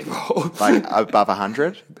 Heaps people. Like above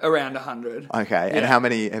 100? Around 100. Okay, and Yeah. how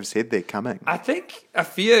many have said they're coming? I think a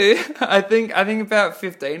few. I think about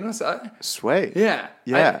 15 or so. Sweet. Yeah.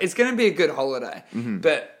 Yeah. It's going to be a good holiday. Mm-hmm.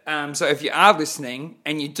 But so if you are listening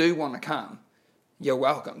and you do want to come, you're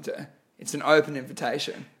welcome to. It's an open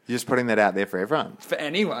invitation. You're just putting that out there for everyone. For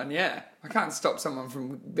anyone, yeah. I can't stop someone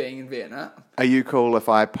from being in Vietnam. Are you cool if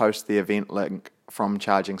I post the event link from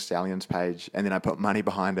Charging Stallions page and then I put money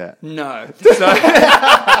behind it? No. So,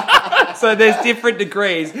 so there's different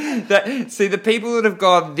degrees. See, the people that have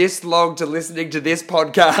gone this long to listening to this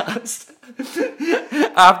podcast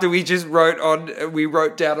after we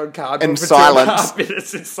wrote down on cardboard In for silence. 2.5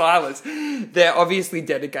 minutes in silence, they're obviously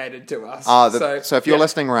dedicated to us. So if you're yeah,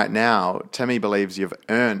 listening right now, Timmy believes you've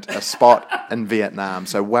earned a spot in Vietnam.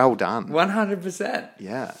 So well done. 100%.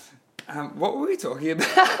 Yeah. What were we talking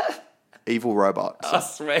about? Evil robots. Oh,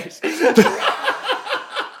 sweet.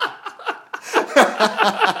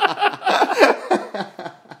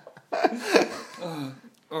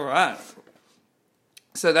 All right.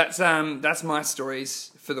 So that's my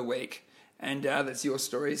stories for the week, and that's your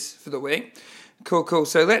stories for the week. Cool.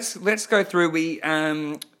 So let's go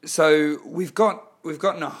through. So we've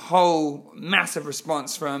gotten a whole massive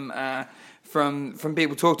response from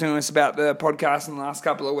people talking to us about the podcast in the last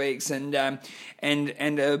couple of weeks, and a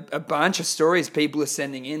bunch of stories people are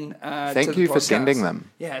sending in. Thank to you the for podcast. sending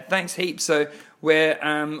them. Yeah, thanks heaps. So we're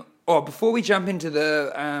before we jump into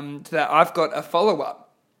to that, I've got a follow up.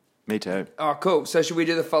 Me too. Oh, cool. So should we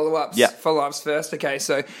do the follow-ups? Yeah. Follow-ups first. Okay,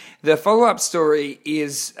 so the follow-up story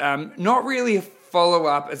is not really a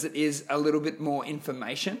follow-up as it is a little bit more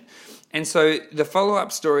information. And so the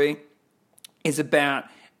follow-up story is about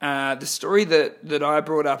the story that I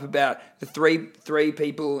brought up about the three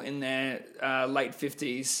people in their late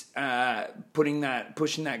 50s pushing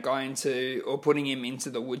that guy into, or putting him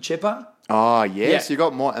into the wood chipper. Oh, yes. Yeah. You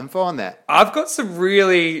got more info on that. I've got some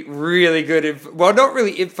really, really good info. Well, not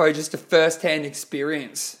really info, just a first-hand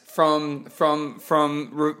experience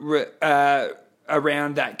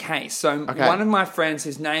around that case. So one of my friends,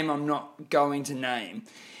 whose name I'm not going to name,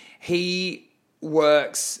 he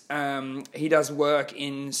works. He does work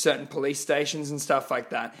in certain police stations and stuff like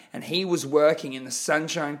that. And he was working in the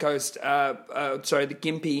Sunshine Coast. The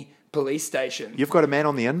Gympie police station. You've got a man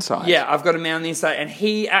on the inside. Yeah, I've got a man on the inside, and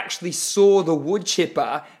he actually saw the wood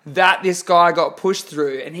chipper that this guy got pushed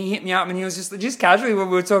through, and he hit me up, and he was just casually when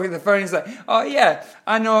we were talking on the phone, he's like, "Oh yeah,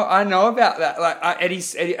 I know about that." Like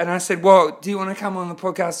Eddie, and I said, "Well, do you want to come on the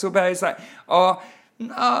podcast talk about it?" He's like, "Oh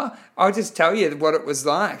no, I'll just tell you what it was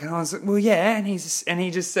like," and I was like, "Well, yeah," and he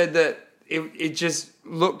just said that it just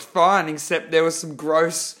looked fine, except there was some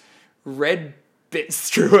gross red bits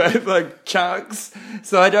through it, like chunks.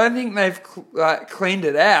 So I don't think they've cleaned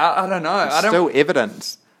it out. I don't know. It's still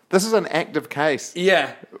evidence. This is an active case.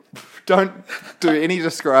 Yeah. Don't do any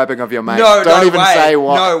describing of your mate. No, don't no even way. say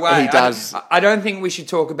what No way. he does. I don't think we should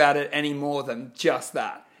talk about it any more than just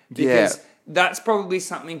that. Because that's probably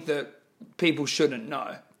something that people shouldn't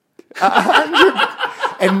know.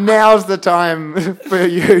 And now's the time for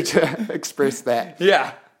you to express that.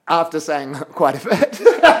 Yeah. After saying quite a bit.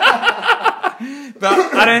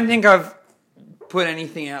 But I don't think I've put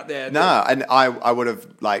anything out there. No, and I would have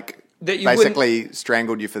that you basically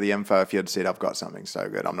strangled you for the info if you had said, "I've got something so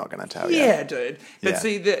good, I'm not going to tell you." Yeah, dude. But Yeah.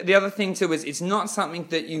 see, the other thing too is it's not something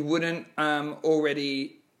that you wouldn't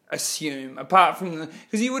already assume, apart from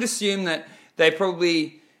because you would assume that they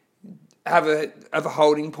probably have a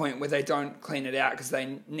holding point where they don't clean it out because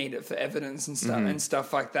they need it for evidence and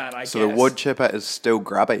stuff like that. I guess. So the wood chipper is still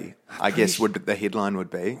grubby, I guess the headline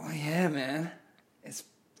would be. Oh yeah, man. It's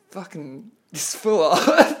fucking just full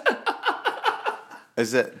of.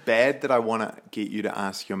 Is it bad that I want to get you to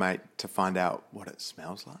ask your mate to find out what it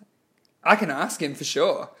smells like? I can ask him for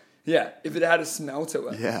sure. Yeah, if it had a smell to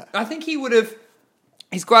it. Yeah. I think he would have.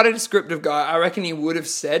 He's quite a descriptive guy. I reckon he would have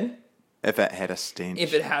said If it had a stench.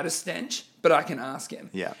 if it had a stench, but I can ask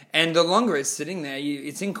him. Yeah. And the longer it's sitting there,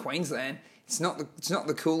 it's in Queensland. It's not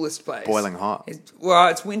the coolest place. Boiling hot.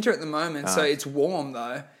 It's winter at the moment, so it's warm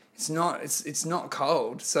though. It's not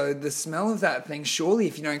cold. So the smell of that thing, surely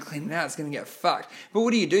if you don't clean it out, it's going to get fucked. But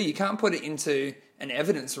what do? You can't put it into an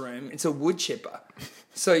evidence room. It's a wood chipper.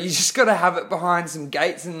 So you just got to have it behind some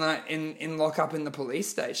gates in lock up in the police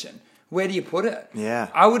station. Where do you put it? Yeah.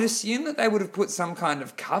 I would assume that they would have put some kind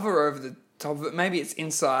of cover over the top of it. Maybe it's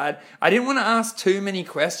inside. I didn't want to ask too many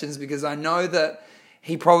questions because I know that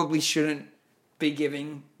he probably shouldn't be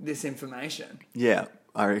giving this information. Yeah,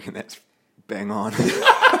 I reckon that's bang on.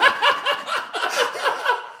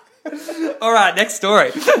 All right, next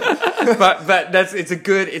story. but it's a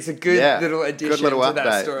good little addition good little to update.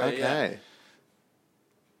 that story. Okay. Yeah.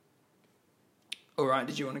 All right,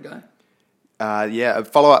 did you want to go? A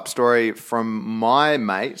follow-up story from my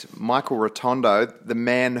mate, Michael Rotondo, the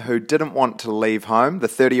man who didn't want to leave home, the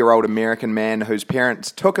 30-year-old American man whose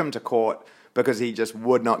parents took him to court because he just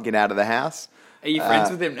would not get out of the house. Are you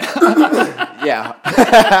friends with him now?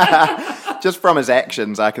 Yeah. Just from his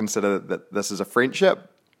actions, I consider that this is a friendship.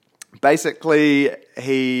 Basically,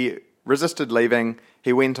 he resisted leaving.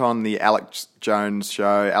 He went on the Alex Jones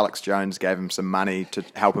show. Alex Jones gave him some money to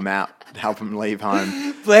help him out, help him leave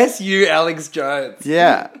home. Bless you, Alex Jones.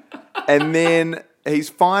 Yeah. And then he's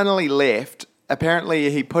finally left. Apparently,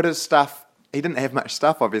 he put his stuff... He didn't have much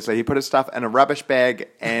stuff, obviously. He put his stuff in a rubbish bag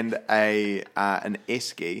and an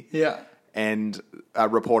esky. Yeah. And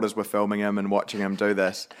reporters were filming him and watching him do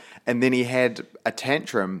this. And then he had a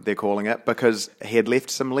tantrum, they're calling it, because he had left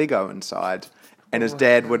some Lego inside. And his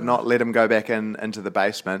dad would not let him go back into the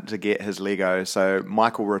basement to get his Lego. So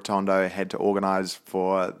Michael Rotondo had to organise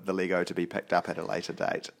for the Lego to be picked up at a later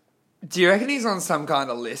date. Do you reckon he's on some kind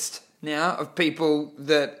of list now of people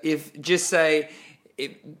that if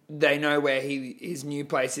they know where his new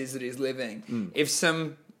place is that he's living, if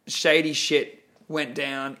some shady shit went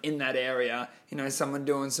down in that area, someone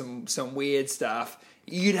doing some weird stuff,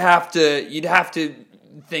 you'd have to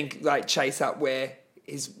think chase up where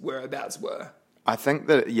his whereabouts were. I think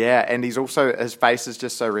that, yeah, and he's also, his face is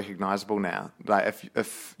just so recognisable now. Like,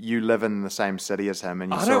 if you live in the same city as him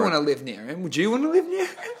and you I don't want to live near him. Would you want to live near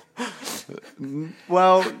him?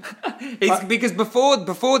 Well... It's because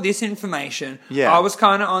before this information, Yeah. I was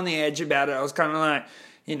kind of on the edge about it. I was kind of like,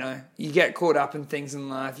 you get caught up in things in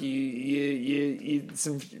life. You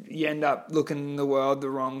end up looking the world the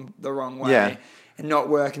wrong way, Yeah. and not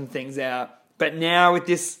working things out. But now with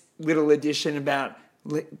this little addition about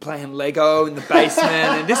playing Lego in the basement,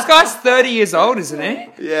 and this guy's 30 years old, isn't he?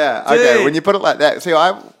 Yeah, Dude. okay, when you put it like that... See,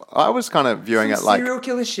 I was kind of viewing Some it like... serial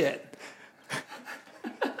killer shit.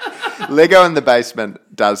 Lego in the basement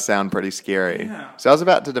does sound pretty scary. Yeah. So I was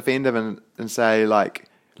about to defend him and say, like,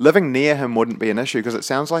 living near him wouldn't be an issue because it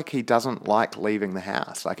sounds like he doesn't like leaving the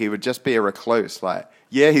house. Like, he would just be a recluse. Like,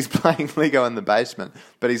 yeah, he's playing Lego in the basement,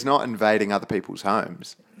 but he's not invading other people's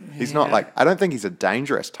homes. He's not like, I don't think he's a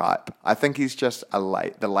dangerous type. I think he's just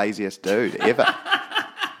the laziest dude ever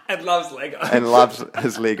And loves Lego. and loves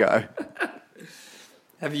his Lego.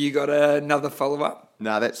 Have you got another follow-up?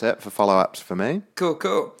 No, that's it for follow-ups for me.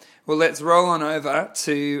 Cool. Well, let's roll on over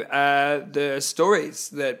to the stories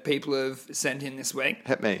that people have sent in this week.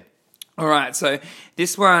 Hit me. All right, so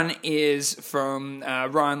this one is from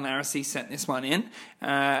Ryan Larissy sent this one in.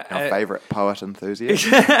 Our favourite poet enthusiast.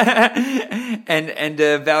 and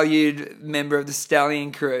a valued member of the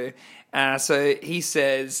Stallion crew. So he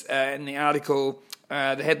says in the article,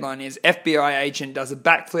 the headline is, FBI agent does a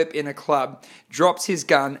backflip in a club, drops his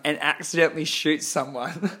gun and accidentally shoots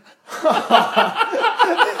someone.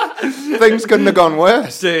 Things couldn't have gone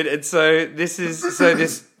worse. Dude, and so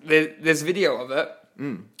there's video of it.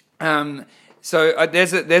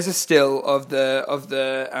 There's a still of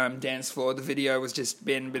the dance floor. The video was just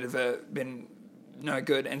been no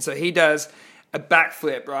good, and so he does a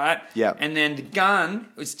backflip, right? Yeah. And then the gun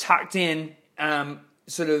was tucked in,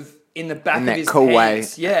 sort of in the back In of that his cool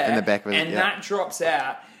pants. way, Yeah. in the back of it, and yeah. that drops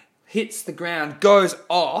out, hits the ground, goes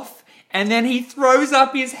off. And then he throws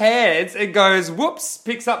up his hands and goes, whoops,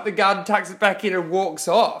 picks up the gun, tucks it back in and walks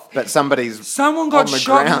off. But someone got on the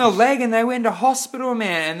shot in ground. the leg and they went to hospital,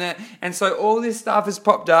 man. And so all this stuff has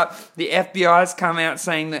popped up. The FBI's come out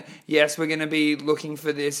saying that, yes, we're going to be looking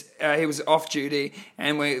for this. He was off duty.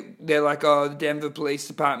 And they're like, oh, the Denver Police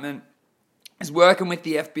Department is working with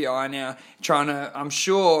the FBI now, I'm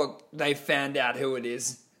sure they found out who it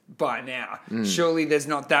is by now. Surely there's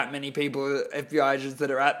not that many people, FBI agents,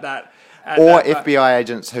 that are at that. Or FBI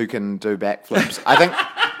agents who can do backflips. I think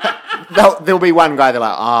there'll be one guy, they're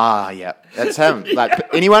like, yeah, that's him.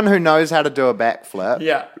 Like, anyone who knows how to do a backflip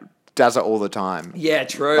Yeah. does it all the time. Yeah,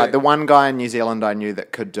 true. Like, the one guy in New Zealand I knew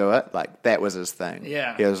that could do it, like, that was his thing.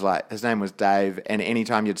 Yeah. He was like, his name was Dave, and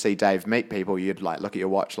anytime you'd see Dave meet people, you'd, like, look at your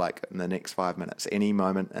watch, like, in the next 5 minutes, any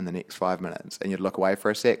moment in the next 5 minutes, and you'd look away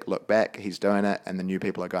for a sec, look back, he's doing it, and the new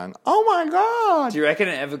people are going, oh my God! Do you reckon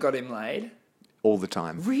it ever got him laid? All the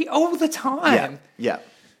time. All the time? Yeah.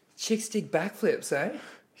 Chicks dig backflips, eh?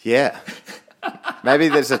 Yeah. Maybe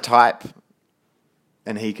there's a type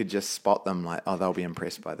and he could just spot them like, oh, they'll be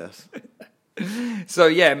impressed by this. So,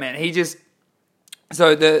 yeah, man,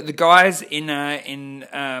 So the guy's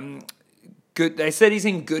in good... They said he's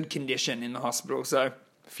in good condition in the hospital, so...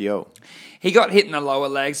 Fuel. He got hit in the lower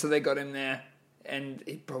leg, so they got him there. And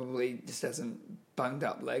he probably just has a bunged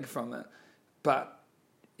up leg from it. But...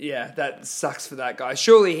 yeah, that sucks for that guy.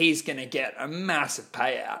 Surely he's going to get a massive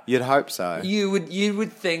payout. You'd hope so. You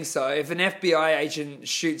would think so. If an FBI agent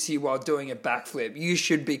shoots you while doing a backflip, you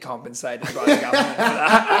should be compensated by the government for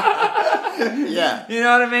that. Yeah. You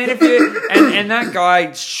know what I mean? And that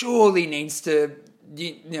guy surely needs to,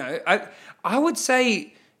 I would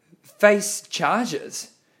say, face charges.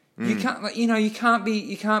 You can't, you can't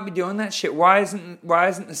be doing that shit. Why isn't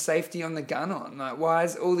the safety on the gun on? Like, why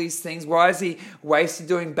is all these things? Why is he wasted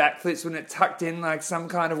doing backflips when it tucked in like some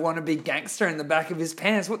kind of wannabe gangster in the back of his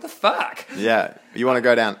pants? What the fuck? Yeah. You want to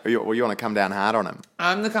go down, you want to come down hard on him.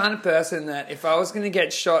 I'm the kind of person that if I was going to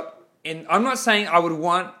get shot in, I'm not saying I would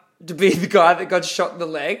want to be the guy that got shot in the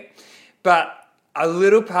leg, but a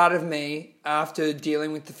little part of me, after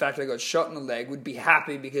dealing with the fact I got shot in the leg, would be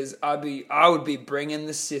happy because I would be bringing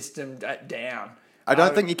the system down. I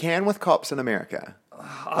don't think you can with cops in America.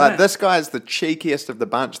 Like, this guy's the cheekiest of the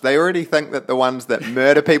bunch. They already think that the ones that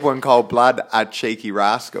murder people in cold blood are cheeky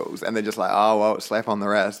rascals, and they're just like, oh, well, slap on the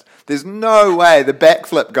wrist. There's no way the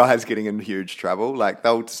backflip guy's getting in huge trouble. Like,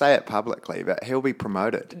 they'll say it publicly, but he'll be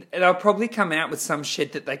promoted. And they'll probably come out with some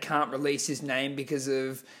shit that they can't release his name because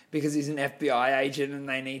he's an FBI agent and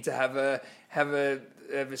they need to have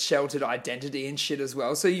a sheltered identity and shit as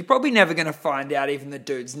well. So you're probably never going to find out even the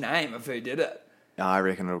dude's name of who did it. I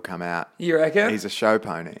reckon it'll come out. You reckon? He's a show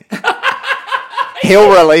pony.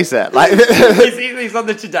 He'll release it. Like, he's on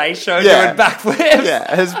the Today Show doing backflips.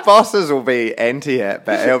 Yeah, his bosses will be anti it,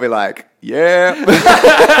 but he'll be like, yeah.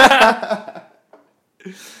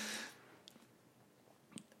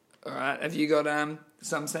 All right. Have you got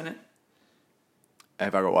some Senate?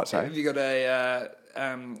 Have I got what, sorry? Have you got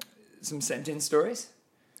some sent-in stories?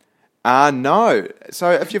 No.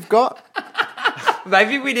 So if you've got...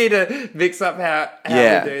 Maybe we need to mix up how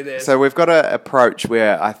we do this. So we've got an approach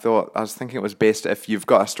where I was thinking it was best if you've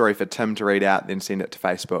got a story for Tim to read out, then send it to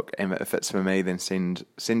Facebook, and if it's for me, then send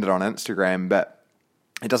it on Instagram. But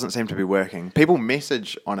it doesn't seem to be working. People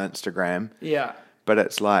message on Instagram, Yeah. but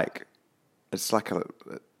it's like it's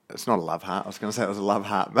not a love heart. I was going to say it was a love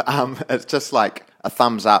heart, but it's just like a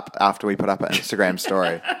thumbs up after we put up an Instagram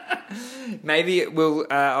story. Maybe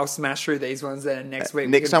I'll smash through these ones then, and next week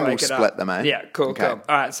Next time we'll break it split up. them, eh? Yeah, cool. All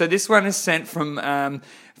right, so this one is sent from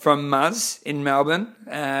Muzz in Melbourne.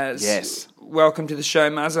 Yes. Welcome to the show,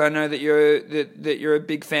 Muzz. I know that you're a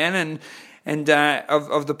big fan and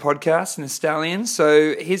of the podcast and the Stallion.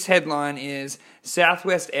 So his headline is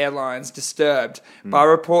Southwest Airlines disturbed by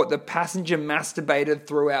report that passenger masturbated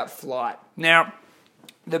throughout flight. Now,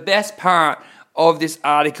 the best part of this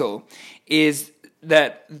article is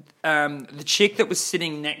that the chick that was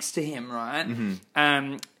sitting next to him,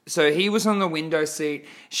 right? So he was on the window seat,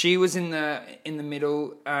 she was in the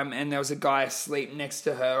middle, and there was a guy asleep next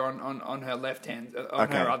to her on her left hand,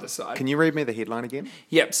 on her other side. Can you read me the headline again?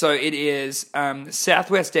 Yep, so it is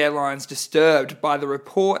Southwest Airlines disturbed by the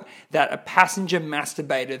report that a passenger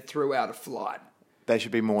masturbated throughout a flight. They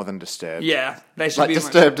should be more than disturbed. Yeah, they should Like be.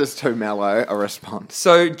 disturbed is too mellow a response.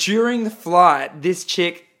 So during the flight, this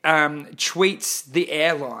chick tweets the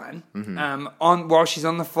airline while she's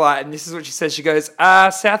on the flight, and this is what she says. She goes,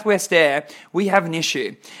 Southwest Air, we have an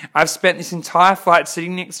issue. I've spent this entire flight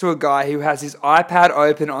sitting next to a guy who has his iPad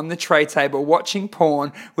open on the tray table watching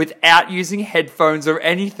porn without using headphones or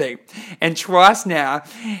anything. And twice now,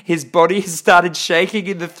 his body has started shaking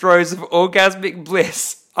in the throes of orgasmic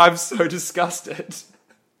bliss. I'm so disgusted.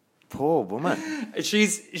 Poor woman.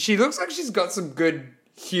 She looks like she's got some good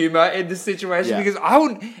humor in the situation, Yeah. because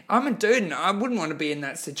I'm a dude and I wouldn't want to be in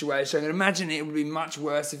that situation. I can imagine it would be much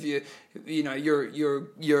worse if you're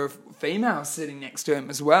female sitting next to him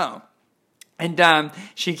as well. And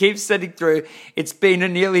she keeps sitting through, it's been a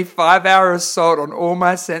nearly 5-hour assault on all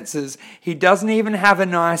my senses. He doesn't even have a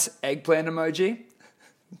nice eggplant emoji.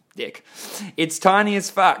 Dick. It's tiny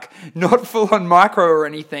as fuck. Not full on micro or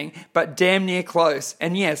anything, but damn near close.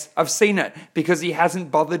 And yes, I've seen it because he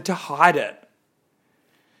hasn't bothered to hide it.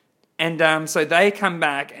 And so they come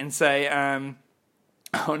back and say,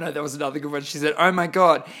 oh no, that was another good one. She said, oh my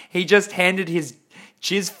God, he just handed his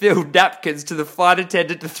jizz-filled napkins to the flight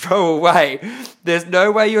attendant to throw away. There's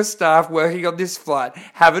no way your staff working on this flight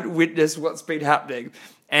haven't witnessed what's been happening.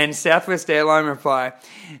 And Southwest Airline reply,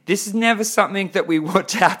 this is never something that we want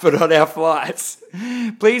to happen on our flights.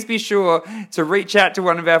 Please be sure to reach out to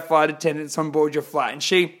one of our flight attendants on board your flight. And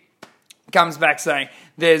she comes back saying,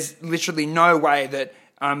 there's literally no way that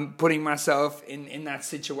I'm putting myself in that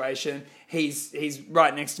situation. He's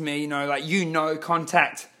right next to me,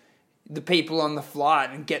 contact the people on the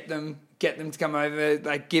flight and get them to come over,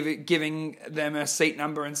 like giving them a seat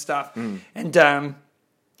number and stuff. And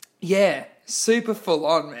yeah, super full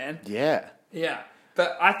on, man. Yeah. Yeah.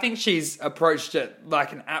 But I think she's approached it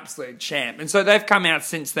like an absolute champ. And so they've come out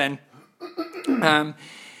since then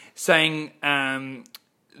saying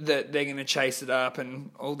that they're going to chase it up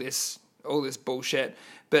and all this bullshit.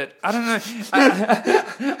 But I don't know.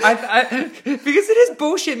 Because it is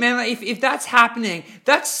bullshit, man. Like if that's happening,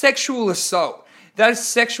 that's sexual assault. That is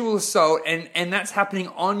sexual assault, and that's happening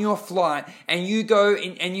on your flight. And you go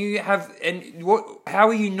and you have, and what? How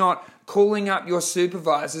are you not calling up your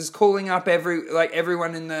supervisors, calling up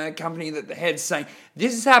everyone in the company that the head's saying,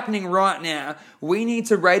 this is happening right now. We need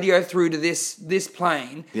to radio through to this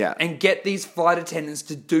plane and get these flight attendants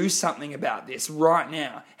to do something about this right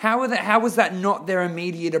now. How was that not their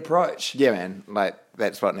immediate approach? Yeah, man. Like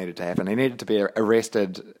that's what needed to happen. He needed to be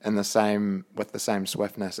arrested with the same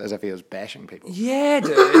swiftness as if he was bashing people. Yeah,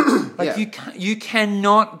 dude. You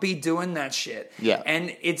cannot be doing that shit. Yeah.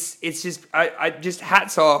 And it's just I just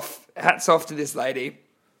hats off to this lady.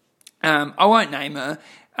 I won't name her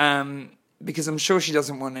because I'm sure she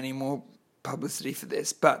doesn't want any more publicity for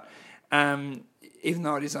this, but even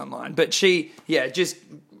though it is online. But she, just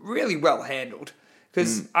really well handled.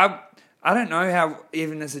 Because I don't know how,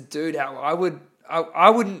 even as a dude, how I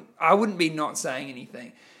wouldn't be not saying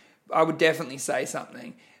anything. I would definitely say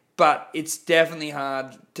something. But it's definitely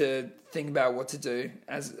hard to think about what to do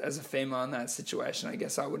as a female in that situation. I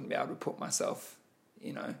guess I wouldn't be able to put myself,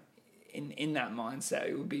 in that mindset.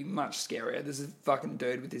 It would be much scarier. There's a fucking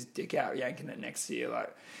dude with his dick out yanking it next to you.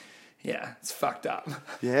 Like, yeah, it's fucked up.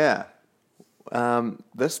 Yeah.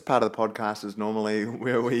 This part of the podcast is normally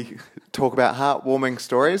where we talk about heartwarming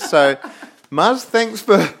stories. So, Muzz, thanks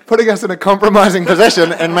for putting us in a compromising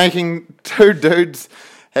position and making two dudes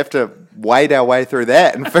have to wade our way through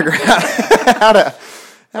that and figure out how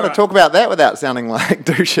to talk about that without sounding like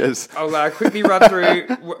douches. I'll quickly run through.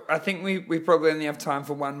 I think we probably only have time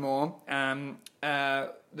for one more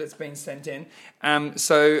that's been sent in.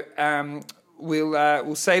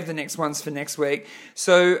 We'll save the next ones for next week.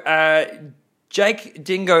 So Jake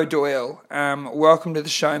Dingo Doyle, welcome to the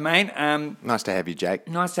show, mate. Nice to have you, Jake.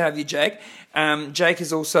 Nice to have you, Jake. Jake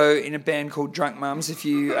is also in a band called Drunk Mums. If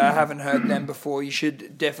you haven't heard them before, you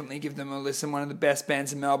should definitely give them a listen. One of the best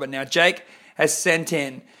bands in Melbourne. Now, Jake has sent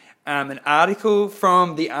in an article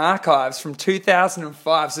from the archives from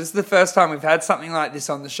 2005. So this is the first time we've had something like this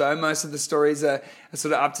on the show. Most of the stories are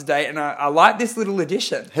sort of up to date, and I like this little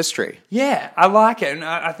addition. History. Yeah, I like it, and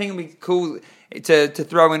I think it'd be cool to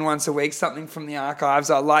throw in once a week something from the archives.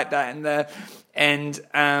 I like that,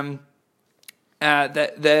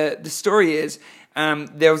 the story is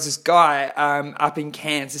there was this guy up in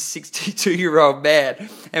Cairns, a 62-year-old man,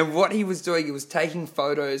 and what he was doing, he was taking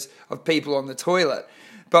photos of people on the toilet.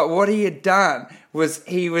 But what he had done was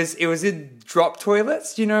it was in drop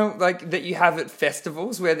toilets, you know, like that you have at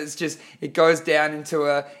festivals where it goes down into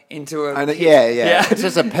a pit. Yeah. It's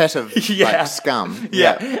just a pit of like scum.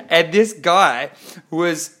 Yeah. And this guy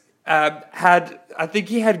was I think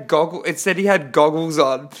he had goggles. It said he had goggles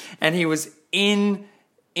on, and he was in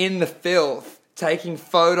the filth taking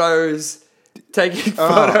photos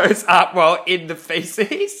up while in the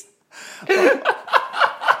feces.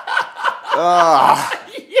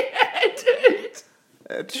 Yeah,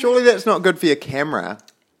 dude. Surely that's not good for your camera.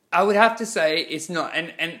 I would have to say it's not,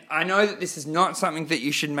 and I know that this is not something that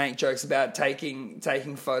you should make jokes about, taking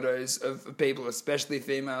photos of people, especially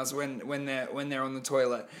females, when they're on the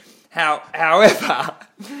toilet. However,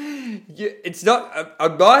 it's not.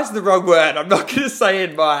 Admire is the wrong word. I'm not going to say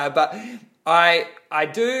admire, but I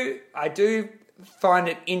do find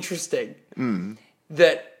it interesting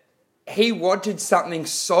that he wanted something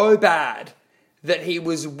so bad that he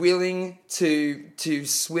was willing to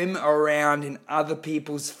swim around in other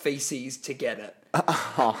people's feces to get it.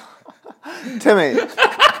 Timmy.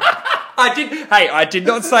 I did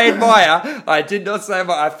not say admire.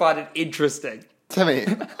 I find it interesting. Timmy,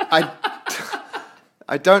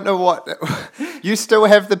 I don't know what... You still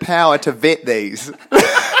have the power to vet these.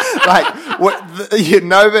 But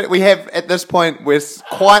we have, at this point, we're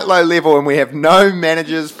quite low level and we have no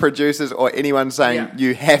managers, producers, or anyone saying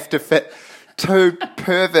you have to fit 2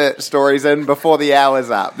 pervert stories in before the hour's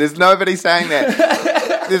up. There's nobody saying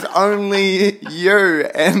that. There's only you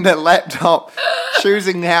and the laptop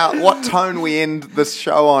choosing what tone we end this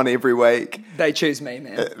show on every week. They choose me,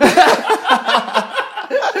 man.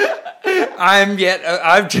 I'm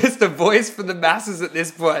just a voice for the masses at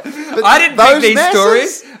this point. But I didn't pick these masses?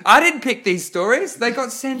 stories. I didn't pick these stories. They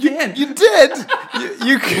got sent in. You did.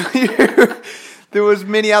 You there was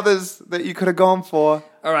many others that you could have gone for.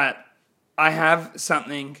 All right. I have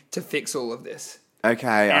something to fix all of this.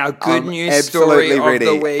 Okay. Our good I'm news story ready.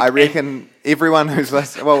 of the week. I reckon everyone who's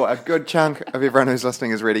listening, a good chunk of everyone who's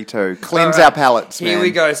listening is ready too. Cleanse our palates, man. Here we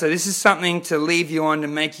go. So this is something to leave you on to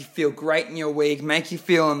make you feel great in your week, make you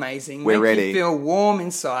feel amazing, We're make ready. you feel warm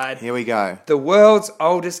inside. Here we go. The world's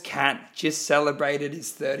oldest cat just celebrated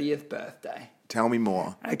his 30th birthday. Tell me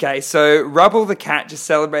more. Okay, so Rubble the cat just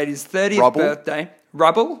celebrated his 30th birthday.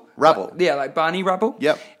 Rubble? Rubble. Like Barney Rubble.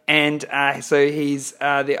 Yep. And so he's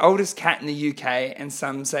the oldest cat in the UK, and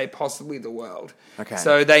some say possibly the world. Okay.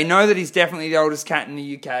 So they know that he's definitely the oldest cat in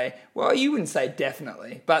the UK. Well, you wouldn't say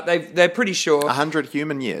definitely, but they're pretty sure. 100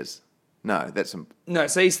 human years. No, that's... No,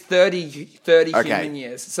 so he's 30 Okay. human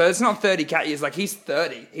years. So it's not 30 cat years. Like he's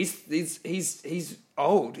 30. He's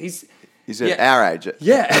old. He's at our age.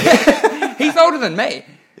 Yeah. He's older than me.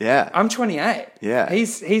 Yeah. I'm 28. Yeah.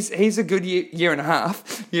 He's a good year and a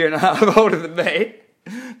half older than me.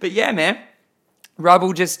 But yeah, man.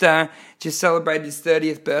 Rubble just celebrated his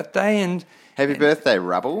 30th birthday, and Happy birthday,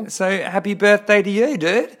 Rubble. so happy birthday to you,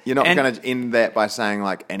 dude. You're not going to end that by saying,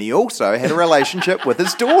 and he also had a relationship with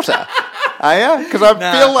his daughter. Are you? Because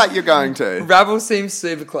I feel like you're going to. Rubble seems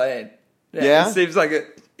super clean. Yeah? He seems like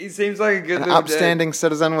a good An little upstanding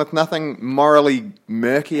citizen with nothing morally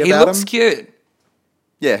murky dude. about He looks him. cute.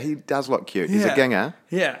 Yeah, he does look cute. He's a Yeah. ginger.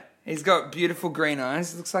 Yeah. He's got beautiful green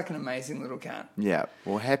eyes. Looks like an amazing little cat. Yeah.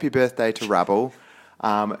 Well, happy birthday to Rubble.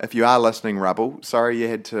 If you are listening, Rubble, sorry you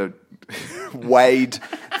had to wade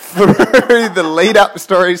through the lead-up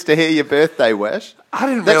stories to hear your birthday wish. I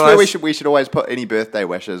didn't That's realise... where we should always put any birthday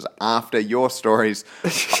wishes after your stories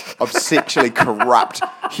of sexually corrupt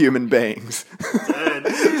human beings.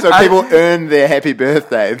 So people earn their happy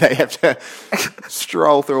birthday. They have to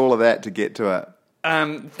stroll through all of that to get to it.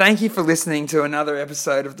 Thank you for listening to another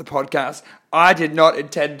episode of the podcast. I did not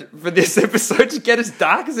intend for this episode to get as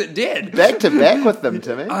dark as it did. Back to back with them,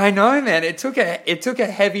 Timmy. I know, man. It took a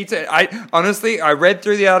heavy turn. I read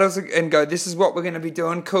through the articles and go, this is what we're going to be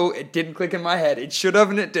doing. Cool. It didn't click in my head. It should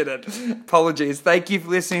have, and it didn't. Apologies. Thank you for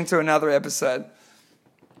listening to another episode.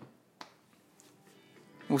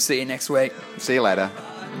 We'll see you next week. See you later.